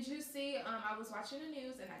 Did you see? I was watching the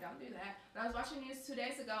news, and I don't do that, but I was watching the news 2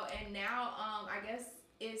 days ago, and now I guess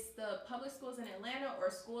it's the public schools in Atlanta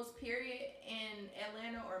or schools period in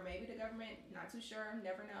Atlanta or maybe the government. Not too sure.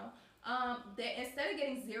 Never know. They instead of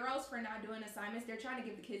getting zeros for not doing assignments, they're trying to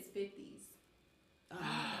give the kids 50s.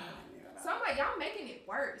 So I'm like, y'all making it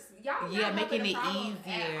worse. Y'all making it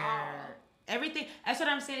easier. Everything. That's what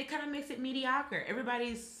I'm saying. It kind of makes it mediocre.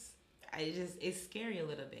 It's scary a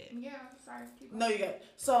little bit. Yeah, sorry. No, you get.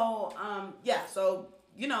 So, so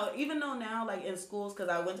even though now, like in schools, because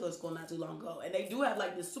I went to a school not too long ago, and they do have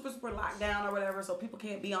like this super lockdown or whatever, so people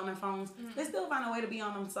can't be on their phones. They still find a way to be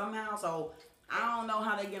on them somehow. So I don't know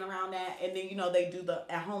how they get around that. And then they do the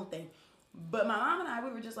at home thing. But my mom and I, we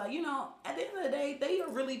were just like, at the end of the day, they are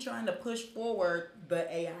really trying to push forward the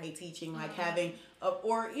AI teaching, like having,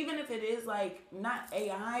 or even if it is like not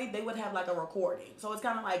AI, they would have like a recording. So it's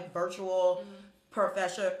kind of like virtual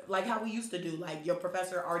professor, like how we used to do, like your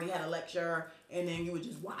professor already had a lecture and then you would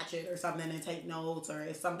just watch it or something and take notes, or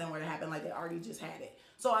if something were to happen, like they already just had it.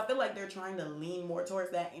 So I feel like they're trying to lean more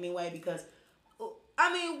towards that anyway, because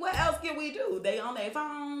I mean, what else can we do? They on their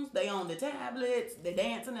phones, they on the tablets, they're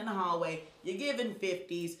dancing in the hallway, you're giving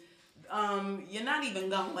 50s, you're not even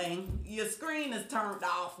going, your screen is turned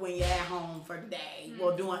off when you're at home for the day,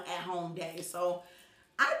 or doing at home day. So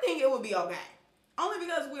I think it would be okay. Only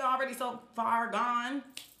because we're already so far gone.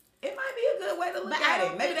 It might be a good way to look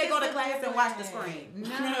at it. Maybe they go to class and watch the screen.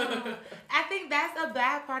 No. I think that's a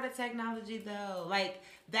bad part of technology though. Like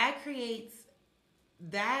that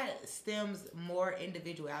stems more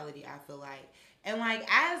individuality, I feel like. And like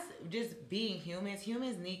as just being humans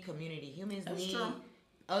need community. Humans need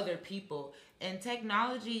other people. And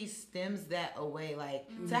technology stems that away. Like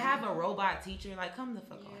to have a robot teacher, like come the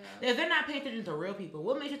fuck on. If they're not paying attention to real people,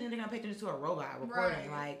 what makes you think they're gonna pay attention to a robot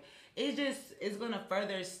recording? Right. Like it's gonna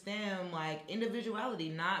further stem like individuality,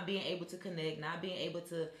 not being able to connect, not being able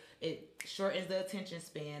to, it shortens the attention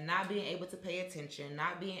span, not being able to pay attention,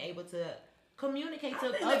 not being able to communicate to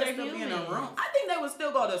other humans. I think they would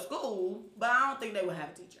still go to school, but I don't think they would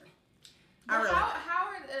have a teacher. How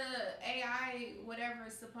are the AI whatever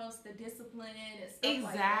is supposed to discipline and stuff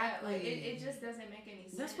like that? Like it just doesn't make any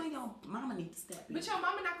sense. That's where your mama needs to step in. But your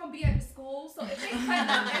mama not gonna be at the school, so if they cut them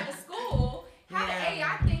at the school, how the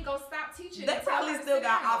AI thing gonna stop teaching? They probably still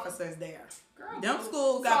got officers there. Girl, them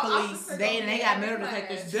schools got police. They got metal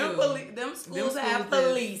detectors too. Them schools have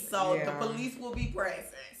police, so the police will be present.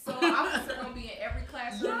 So officers gonna be in every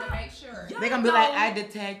classroom to make sure. They're gonna be like, I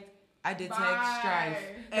detect strife.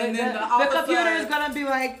 And then the computer is gonna be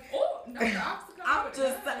like, oh, no, the officer I'm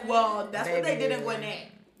just well, that's what they did in Gwinnett.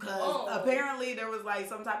 Because apparently there was like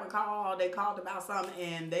some type of call, they called about something,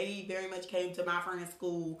 and they very much came to my friend's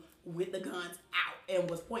school with the guns out and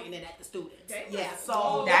was pointing it at the students.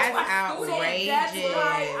 So that's outrageous. That's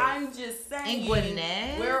why I'm just saying, in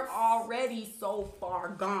Gwinnett, we're already so far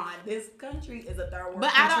gone. This country is a third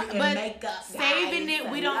world country in makeup. Saving it,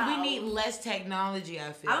 we need less technology.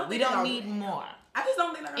 I feel we don't need more. I just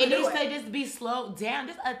don't think they're gonna do it. It needs to just be slowed down,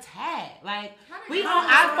 just a tad. Like we on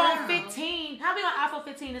iPhone 15. How we on iPhone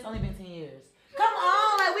 15? It's only been 10 years. Come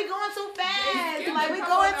on, like we going too fast. Like we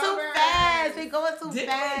going too fast. We going too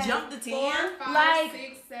fast. Did we jump to 10? 4, 5, Like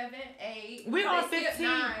 6, 7, 8. We're on 15.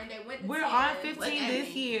 9. They went to We're 10. on 15 this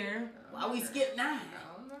year. Why we skipped 9?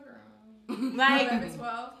 Oh, no, girl. Like 11,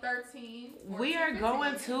 12, 13. 14, we are 15.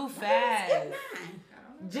 going too Skip fast.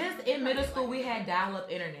 9. Just in middle school, we had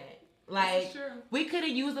dial-up internet. Like we could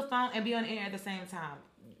have used the phone and be on the internet at the same time.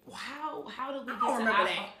 How did we? I don't remember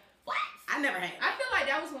that. What? I never had. I feel like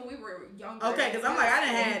that was when we were younger. Okay, because I'm like, I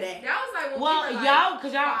didn't have that. That was like when Well, we were y'all, like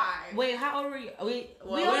cause y'all. 5. Wait, how old were you? We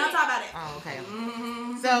don't talk about it. Oh, okay.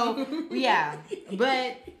 Mm-hmm. So yeah,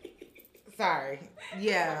 but sorry,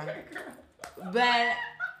 yeah, but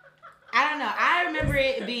I don't know. I remember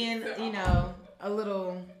it being, a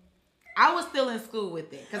little. I was still in school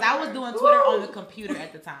with it because I was doing Twitter on the computer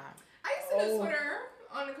at the time. I used to do Twitter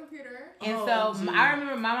on the computer. And so I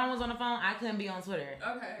remember my mom was on the phone. I couldn't be on Twitter.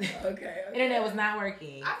 Okay. Internet was not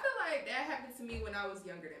working. I feel like that happened to me when I was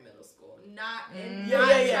younger than middle school. Not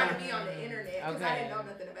trying to be on the internet because I didn't know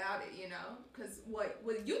nothing about it, Because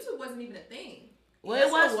YouTube wasn't even a thing. Well,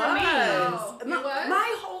 it was for me. Oh, it was?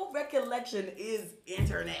 My whole recollection is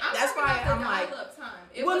internet. That's talking why about I'm the like, dial-up time.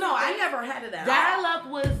 I never had it at all. Dial-up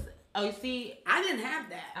was. Oh, you see, I didn't have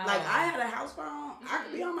that. Oh. Like, I had a house phone. I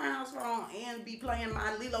could be on my house phone and be playing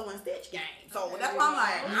my Lilo and Stitch game. So that's why I'm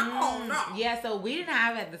like, I don't know. Yeah, so we didn't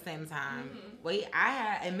have it at the same time. I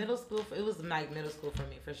had in middle school. It was like middle school for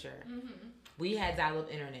me for sure. We had dial-up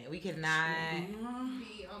internet. We could not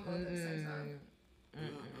be on both at the same time.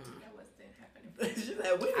 That wasn't happening. She's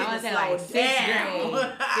like, we need I was to at like slow 6th down.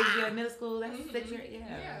 grade. 6th grade middle school. That's 6th grade.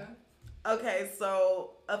 Yeah. Okay,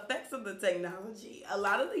 so effects of the technology. A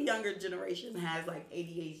lot of the younger generation has like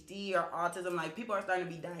ADHD or autism. Like people are starting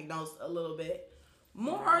to be diagnosed a little bit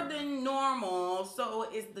more than normal. So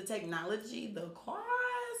is the technology the cause?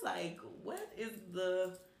 Like what is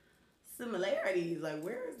the similarities? Like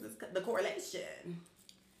where is the correlation?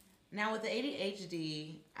 Now with the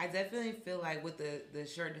ADHD, I definitely feel like with the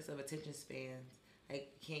shortness of attention spans,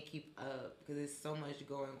 like can't keep up because there's so much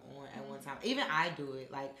going on at one time. Even I do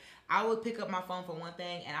it. Like I would pick up my phone for one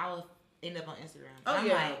thing and I would end up on Instagram. I'm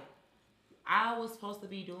like, I was supposed to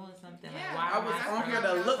be doing something. Yeah. Like why I am was I on here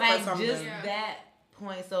scrolling? to look like for something. just that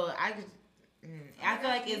point. So I feel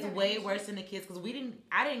like it's way worse than the kids because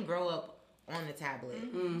I didn't grow up on the tablet.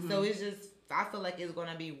 So it's just I feel like it's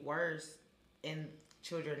gonna be worse in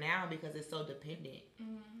children now because it's so dependent.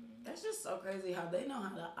 That's just so crazy how they know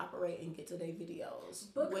how to operate and get to their videos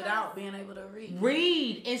without being able to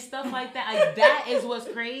read and stuff like that. Like that is what's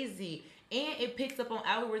crazy. And it picks up on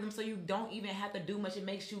algorithms, so you don't even have to do much. It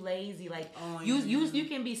makes you lazy. Like you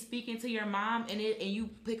can be speaking to your mom, and you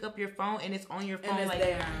pick up your phone, and it's on your phone, and it's like,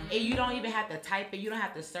 there. and you don't even have to type it. You don't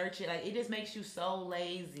have to search it. Like it just makes you so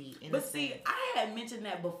lazy. But see, I had mentioned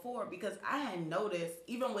that before because I had noticed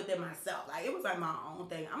even within myself, like it was like my own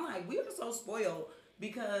thing. I'm like, we are so spoiled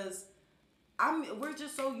because we're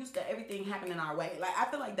just so used to everything happening our way. Like I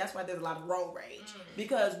feel like that's why there's a lot of road rage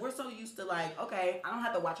because we're so used to like, okay, I don't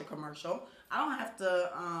have to watch a commercial. I don't have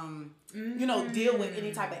to, deal with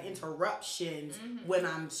any type of interruptions when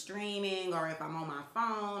I'm streaming or if I'm on my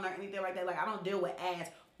phone or anything like that. Like I don't deal with ads.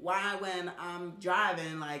 Why when I'm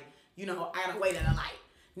driving, like, I gotta wait at a light.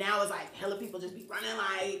 Now it's like hella people just be running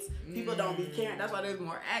lights. People don't be caring. That's why there's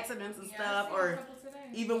more accidents and stuff. Or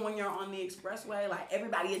even when you're on the expressway, like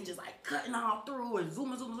everybody is just like cutting all through and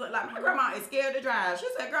zooming. Like my grandma is scared to drive. She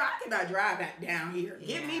said, "Girl, I cannot drive back down here.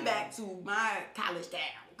 Get me back to my college town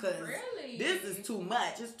because this is too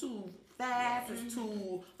much. It's too fast. It's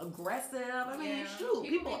too aggressive. I mean, shoot,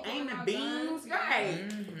 people aiming beams,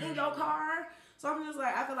 in your car." So I'm just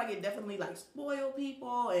like, I feel like it definitely like spoil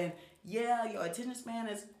people, and your attention span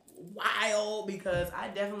is wild because I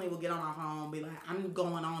definitely will get on my phone and be like, I'm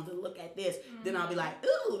going on to look at this. Then I'll be like,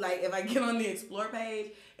 ooh, like if I get on the explore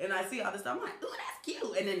page and I see all this stuff, I'm like, ooh, that's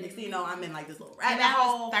cute. And then next thing you know, I'm in like this little rabbit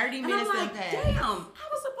hole. 30 minutes and I'm in like, past. damn, I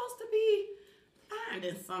was supposed to be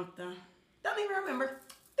finding something. Don't even remember.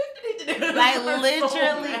 Like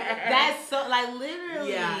literally, that's so like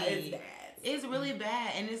literally. Yeah, it's bad. It's really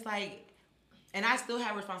bad, and it's like. And I still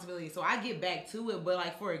have responsibility, so I get back to it. But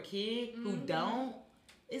like for a kid who don't,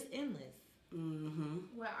 it's endless.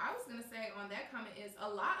 Well, I was gonna say on that comment is a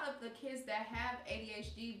lot of the kids that have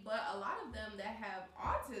ADHD, but a lot of them that have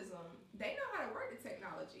autism, they know how to work the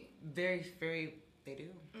technology. Very, very, they do.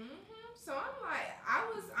 So I'm like, I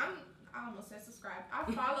almost said subscribe. I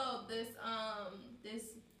followed this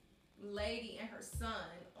lady and her son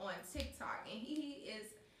on TikTok, and he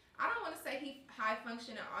is. I don't want to say he high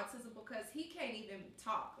functioning autism because he can't even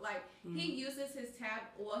talk. Like he uses his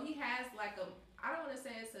he has like I don't want to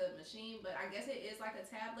say it's a machine, but I guess it is like a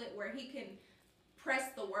tablet where he can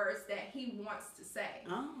press the words that he wants to say.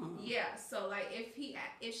 Oh. Yeah, so like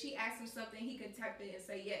if she asks him something, he can type it and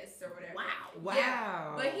say yes or whatever. Wow.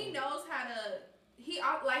 Yeah, but he knows how to. He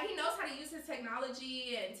knows how to use his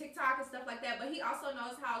technology and TikTok and stuff like that. But he also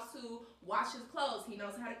knows how to wash his clothes. He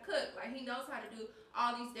knows how to cook. Like he knows how to do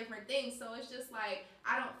all these different things. So it's just like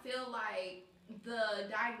I don't feel like the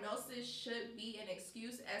diagnosis should be an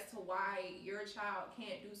excuse as to why your child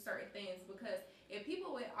can't do certain things, because if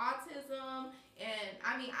people with autism and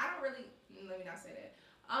I don't really, let me not say that,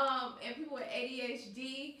 and people with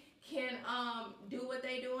ADHD can do what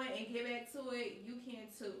they doing and get back to it, you can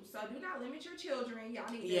too. So do not limit your children. Y'all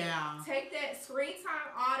need to take that screen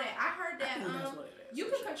time, all that. I heard that you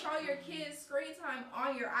can control your kids' screen time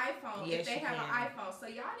on your iPhone if they have an iPhone. So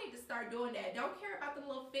y'all need to start doing that. Don't care about the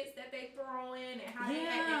little fits that they throw in and how they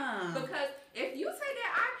act. Because if you take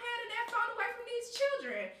that iPad and that phone away from these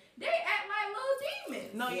children, they act like little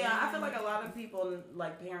demons. No, I feel like a lot of people,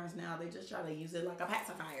 like parents now, they just try to use it like a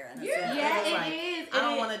pacifier. It is. I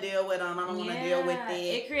don't want to deal with them. I don't want to deal with it.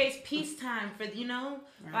 It creates peacetime for,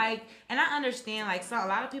 like, and I understand, like, so a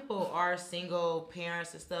lot of people are single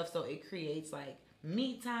parents and stuff, so it creates, like,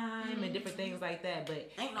 me time and different things like that,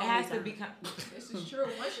 but it has to become. This is true.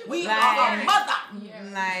 We are a mother.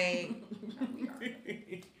 Like.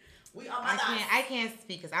 We are mothers. I can't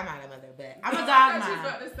speak because I'm not a mother, but I'm a dog mom. I was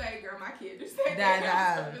about to say, girl, my kid just said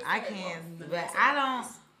that. I can't, but I don't.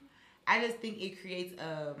 I just think it creates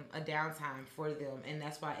a downtime for them, and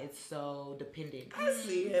that's why it's so dependent. I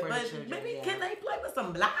see it, but children, maybe can they play with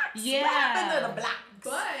some blocks? Yeah. What happened to the blocks?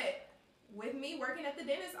 But with me working at the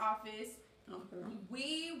dentist office,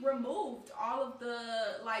 we removed all of the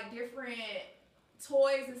like different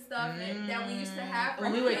toys and stuff that we used to have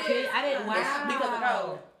when we were kids. I didn't because of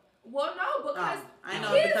COVID. Well, no, because I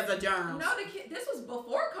know because of germs. No, this was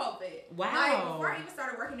before COVID. Wow. Like before I even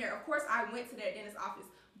started working there. Of course, I went to that dentist office,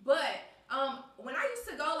 but when I used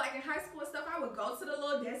to go like in high school and stuff, I would go to the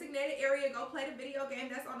little designated area, go play the video game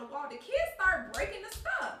that's on the wall. The kids start breaking the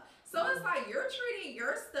stuff, so it's like you're treating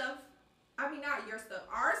your stuff. Not your stuff,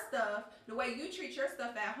 our stuff, the way you treat your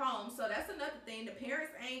stuff at home. So that's another thing. The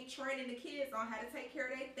parents ain't training the kids on how to take care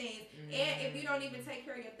of their things. And if you don't even take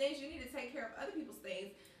care of your things, you need to take care of other people's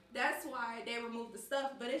things. That's why they removed the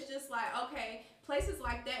stuff. But it's just like, okay, places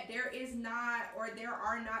like that, there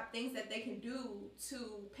are not things that they can do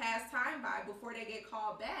to pass time by before they get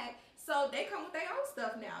called back. So they come with their own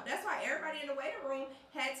stuff now. That's why everybody in the waiting room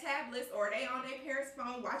had tablets or they on their parents'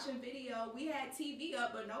 phone watching video. We had TV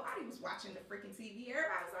up, but nobody was watching the freaking TV.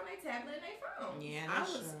 Everybody was on their tablet and their phone. Yeah, I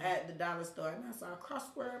was at the dollar store and I saw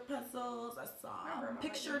crossword puzzles. I saw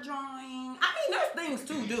picture drawing. There's things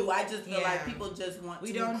to do. I just feel like people just want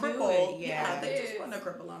to cripple. They just want to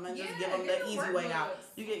cripple them and just give them the easy way out.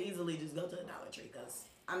 You can easily just go to the Dollar Tree because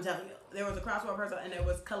I'm telling you, there was a crossword person and there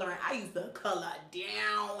was coloring. I used to color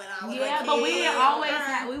down when I was a kid. But we didn't always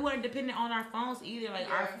we weren't dependent on our phones either. Like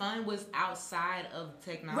our fun was outside of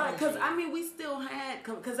technology. Right, because we still had,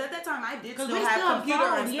 because at that time I did still have computer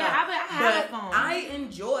and stuff. Yeah, I had a phone. I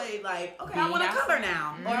enjoyed I want to color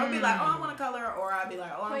now. Or I'll be like, I want to color, or I'll be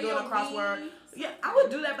like, I'm doing a crossword. Yeah, I would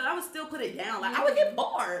do that, but I would still put it down. Like I would get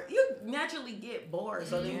bored. You naturally get bored,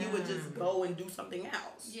 so then you would just go and do something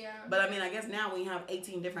else. Yeah. But I guess now we have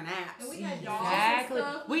 18 different apps. And we had dogs. Exactly.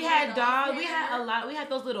 We had dogs. We had a lot. We had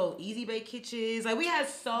those little easy bake kitchens. Like we had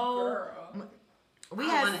so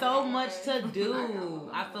much to do.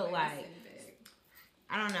 I felt like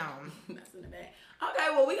I don't know. That's in the bag. Okay,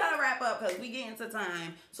 well we gotta wrap up because we get into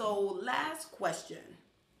time. So last question.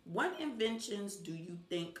 What inventions do you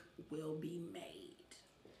think will be made?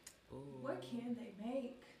 Ooh. What can they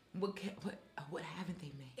make? What haven't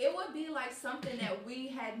they made? It would be like something that we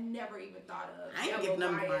had never even thought of. I ain't giving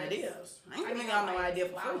them no ideas. I ain't giving y'all no idea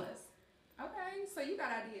for free. Okay, so you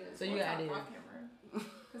got ideas. So you got ideas. Off camera.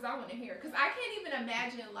 Because I want to hear. Because I can't even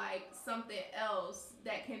imagine like something else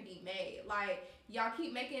that can be made. Like y'all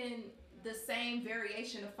keep making the same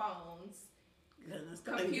variation of phones.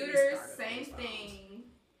 Computers, same thing.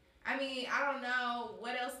 I don't know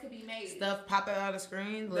what else could be made. Stuff popping out of the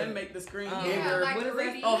screen. Then make the screen bigger. Like what is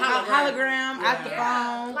it? Oh, hologram at the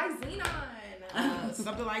phone. Like Xenon.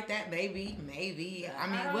 Something like that, maybe.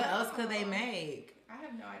 What else could they make? I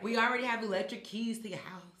have no idea. We already have electric keys to your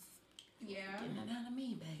house. Yeah. Getting it out of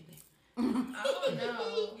me, baby. Oh,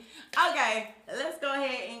 no. Okay, let's go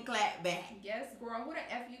ahead and clap back. Yes, girl. Who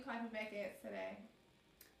the F you clapping back at today?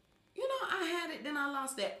 I had it, then I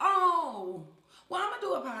lost it. Oh. Well, I'm going to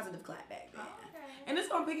do a positive clap back then. Oh, okay. And it's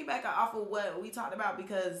going to piggyback off of what we talked about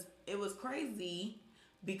because it was crazy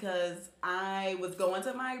because I was going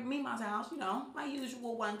to my Mima's house, my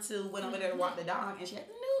usual one to went over there to walk the dog and she had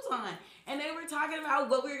the news on. and they were talking about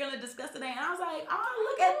what we were gonna discuss today, and I was like, oh,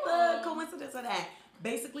 look at the coincidence of that.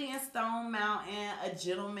 Basically, in Stone Mountain, a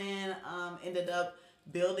gentleman ended up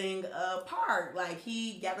building a park. Like,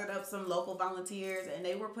 he gathered up some local volunteers and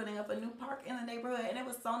they were putting up a new park in the neighborhood, and it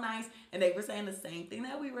was so nice. And they were saying the same thing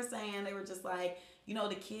that we were saying. They were just like, you know,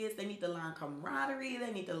 the kids, they need to learn camaraderie.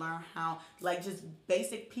 They need to learn how, like, just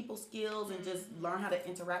basic people skills and just learn how to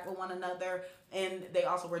interact with one another. And they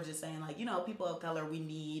also were just saying, like, you know, people of color, we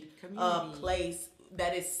need a place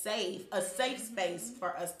that is safe, a safe space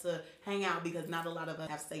for us to hang out, because not a lot of us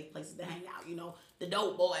have safe places to hang out. You know, the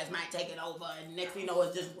dope boys might take it over, and next thing you know,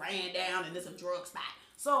 it's just ran down and it's a drug spot.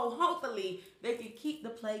 So hopefully they can keep the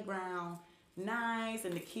playground nice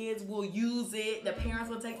and the kids will use it. The parents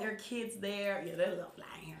will take their kids there. Yeah, they're a little fly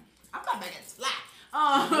here. I'm not back at fly.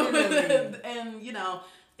 And you know,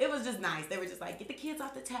 it was just nice. They were just like, get the kids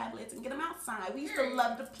off the tablets and get them outside. We used to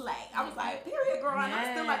love to play. I was like, period, girl. And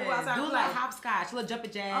I still like to go outside. Do a little hopscotch, a little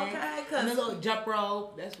jumping jack. Okay, and a little jump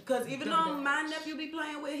rope. Because even though my nephew be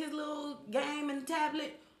playing with his little game and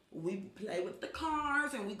tablet, we play with the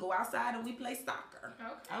cars and we go outside and we play soccer.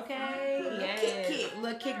 Okay. Yes.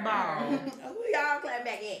 Little kickball. We all clap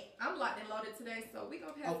back at. I'm locked and loaded today, so we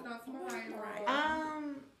gonna pass it on to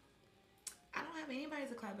Mariah. I don't have anybody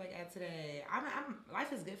to clap back at today. I'm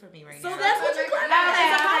life is good for me right now. So that's what you clap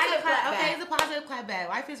back. Okay, it's a positive clap back.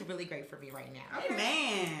 Life is really great for me right now. Okay.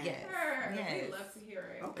 Man. Yes. Yes. We love to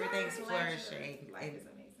hear it. Okay. Everything's flourishing. Life is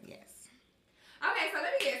amazing. Yes. Okay, so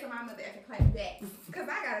let me get to my mother effing clap back, because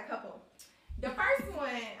I got a couple. The first one,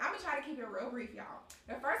 I'm gonna try to keep it real brief, y'all.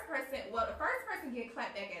 The first person getting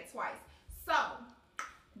clapped back at twice. So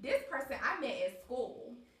this person I met at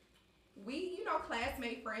school. We, you know,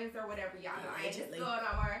 classmate friends or whatever, y'all know. I ain't just going on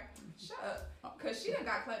her. Shut up. Because she done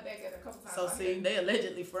got clapped back at a couple times. So, see, they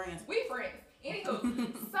allegedly friends. We friends. Anywho,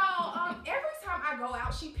 so every time I go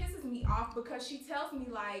out, she pisses me off because she tells me,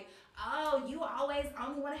 like, oh, you always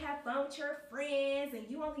only want to have fun with your friends and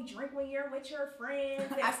you only drink when you're with your friends.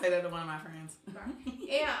 And I say that to one of my friends.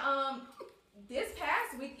 And this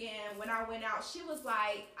past weekend when I went out, she was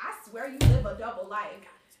like, I swear you live a double life.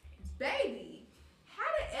 Baby, how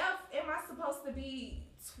the F am I supposed to be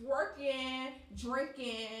twerking,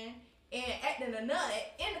 drinking, and acting a nut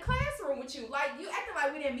in the classroom with you? Like, you acting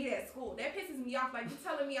like we didn't meet at school. That pisses me off. Like, you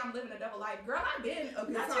telling me I'm living a double life. Girl, I've been a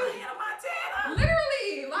good Not time. you, Hannah Montana.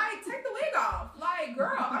 Literally, like, take the wig off. Like,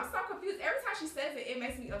 girl, I'm so confused. Every time she says it, it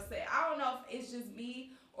makes me upset. I don't know if it's just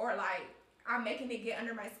me or, like, I'm making it get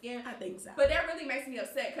under my skin. I think so. But that really makes me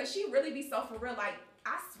upset because she really be so for real. Like,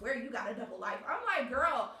 I swear you got a double life. I'm like,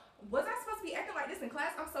 girl, was I supposed to be acting like this in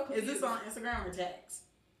class? I'm so confused. Is this on Instagram or text?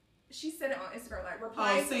 She said it on Instagram, like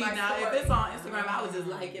replying see, to my now story. If it's on Instagram, I was just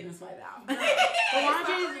liking and swipe out. Well,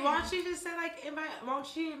 why don't you just say like won't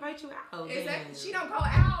she invite you out? Exactly. She don't go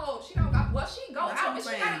out. She don't go. Well, she go That's out, but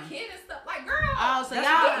she got a kid and stuff. Like, girl. Oh, so y'all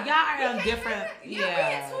are on different. We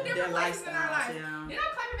had two different places in our life. Yeah. Then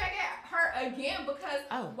I'm clapping back at her again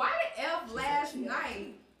because why the F last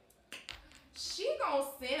night? She gonna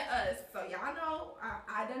send us, so y'all know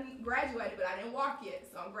I done graduated, but I didn't walk yet.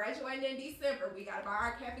 So I'm graduating in December. We gotta buy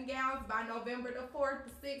our cap and gowns by November the 4th,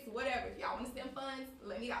 the 6th, whatever. If y'all wanna send funds,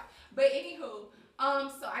 let me know. But anywho,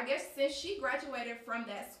 so I guess since she graduated from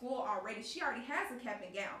that school already, she already has a cap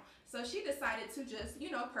and gown. So she decided to just,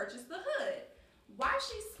 you know, purchase the hood. Why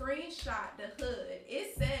she screenshot the hood,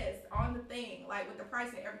 it says on the thing, like with the price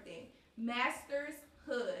and everything, Master's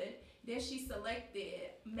Hood. Then she selected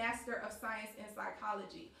Master of Science in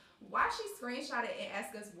Psychology. Why she screenshot it and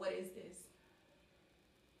asked us, what is this?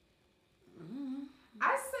 Mm-hmm.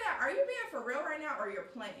 I said, are you being for real right now or you're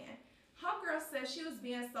playing? Homegirl said she was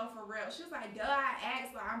being so for real. She was like, duh, I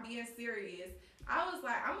asked, like, I'm being serious. I was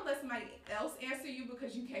like, I'm going to let somebody else answer you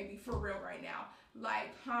because you can't be for real right now. Like,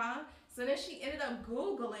 huh? So then she ended up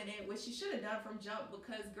Googling it, which she should have done from jump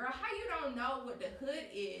because, girl, how you don't know what the hood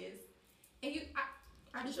is? And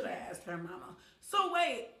I should have asked her mama. So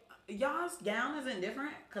wait, y'all's gown isn't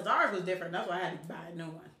different? Because ours was different. That's why I had to buy a new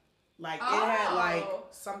one. Like, it had, like,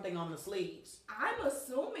 something on the sleeves. I'm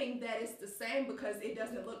assuming that it's the same because it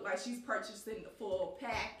doesn't look like she's purchasing the full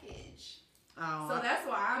package. Oh, so that's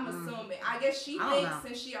why I'm assuming. I guess she thinks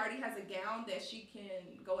since she already has a gown that she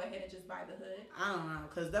can go ahead and just buy the hood. I don't know,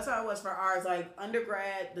 because that's how it was for ours. Like,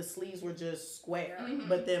 undergrad, the sleeves were just square. Mm-hmm.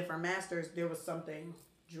 But then for masters, there was something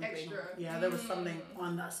drooping. Extra. Yeah, there was something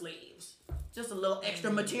on the sleeves. Just a little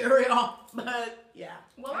extra material. But, yeah.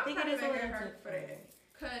 Well, I think it is a little her for that.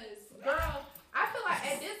 Because, girl, I feel like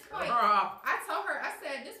at this point, I told her, I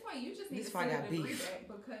said, at this point, you just need to send a degree back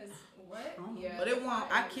because, what? Yeah. But it won't.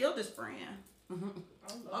 I killed this friend.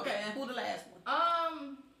 Mm-hmm. Okay, and who the last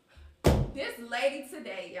one? This lady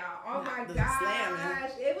today, y'all. Oh my The gosh.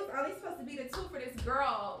 slamming. It was only supposed to be the 2 for this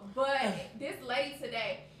girl. But this lady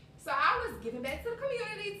today. So I was giving back to the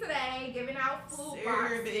community today, giving out food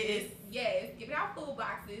boxes. Yes, giving out food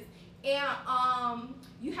boxes. And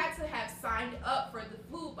you had to have signed up for the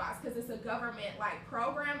food box because it's a government like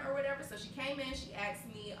program or whatever. So she came in, she asked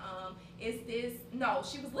me, is this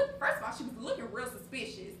she was looking, first of all, she was looking real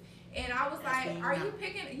suspicious. And I was like, are you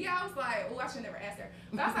picking? Yeah, I was like, oh, I should never ask her.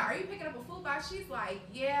 But I was like, are you picking up a food box? She's like,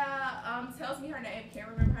 yeah. Tells me her name. Can't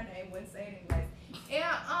remember her name. Wouldn't say it anyways. And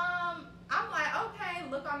I'm like, okay,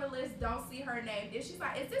 look on the list. Don't see her name. Then she's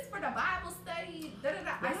like, is this for the Bible study?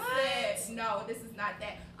 Da-da-da. I said, no, this is not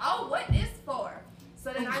that. Oh, what is for?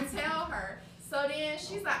 So then I tell her. So then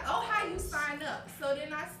she's like, oh, how you sign up? So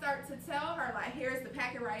then I start to tell her, like, here's the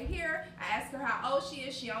packet right here. I ask her how old she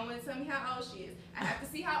is. She don't want to tell me how old she is. I have to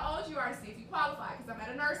see how old you are to see if you qualify, because I'm at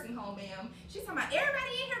a nursing home, ma'am. She's talking about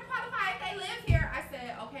everybody in here qualify if they live here. I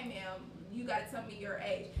said, okay, ma'am, you got to tell me your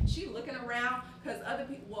age. She looking around, because other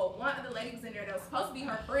people, one other lady was in there that was supposed to be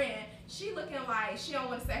her friend. She looking like she don't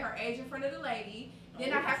want to say her age in front of the lady.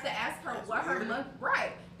 Then I have to ask her what her month,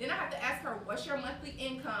 right. Then I have to ask her, what's your monthly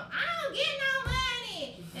income? I don't get no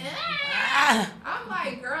money. I'm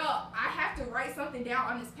like, girl, I have to write something down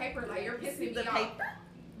on this paper. Like, you're pissing me off.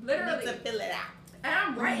 Literally. To fill it out. And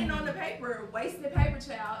I'm writing on the paper, wasting paper,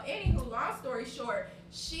 child. Anywho, long story short,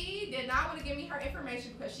 she did not want to give me her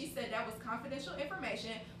information because she said that was confidential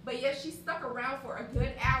information. But yet she stuck around for a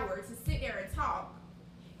good hour to sit there and talk.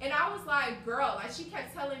 And I was like, girl, like she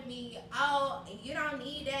kept telling me, oh, you don't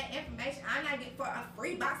need that information. I'm not getting for a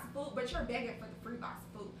free box of food, but you're begging for the free box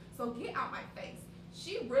of food. So get out my face.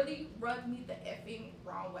 She really rubbed me the effing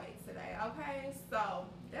wrong way today, okay? So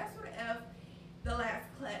that's what the last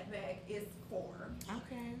clapback is for.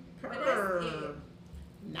 Okay. But that's it.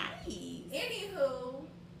 Nice. Anywho,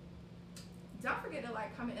 don't forget to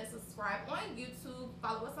like, comment, and subscribe on YouTube.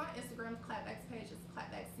 Follow us on Instagram. Clapback's page is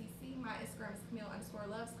clapbackcc. My Instagram is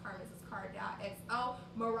Camille_loves. Carmen's is card.xo.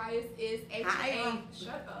 Mariah's is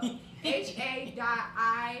Shut up.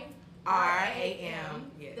 HA.IRAM.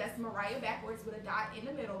 Yes. That's Mariah backwards with a dot in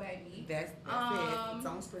the middle, baby. That's it. It's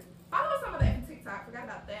on screen. Follow us on the TikTok. Forgot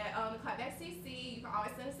about that. The Clapback CC. You can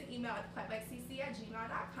always send us an email at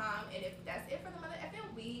clapbackcc@gmail.com. And if that's it for the mother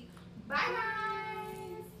effing week, bye guys.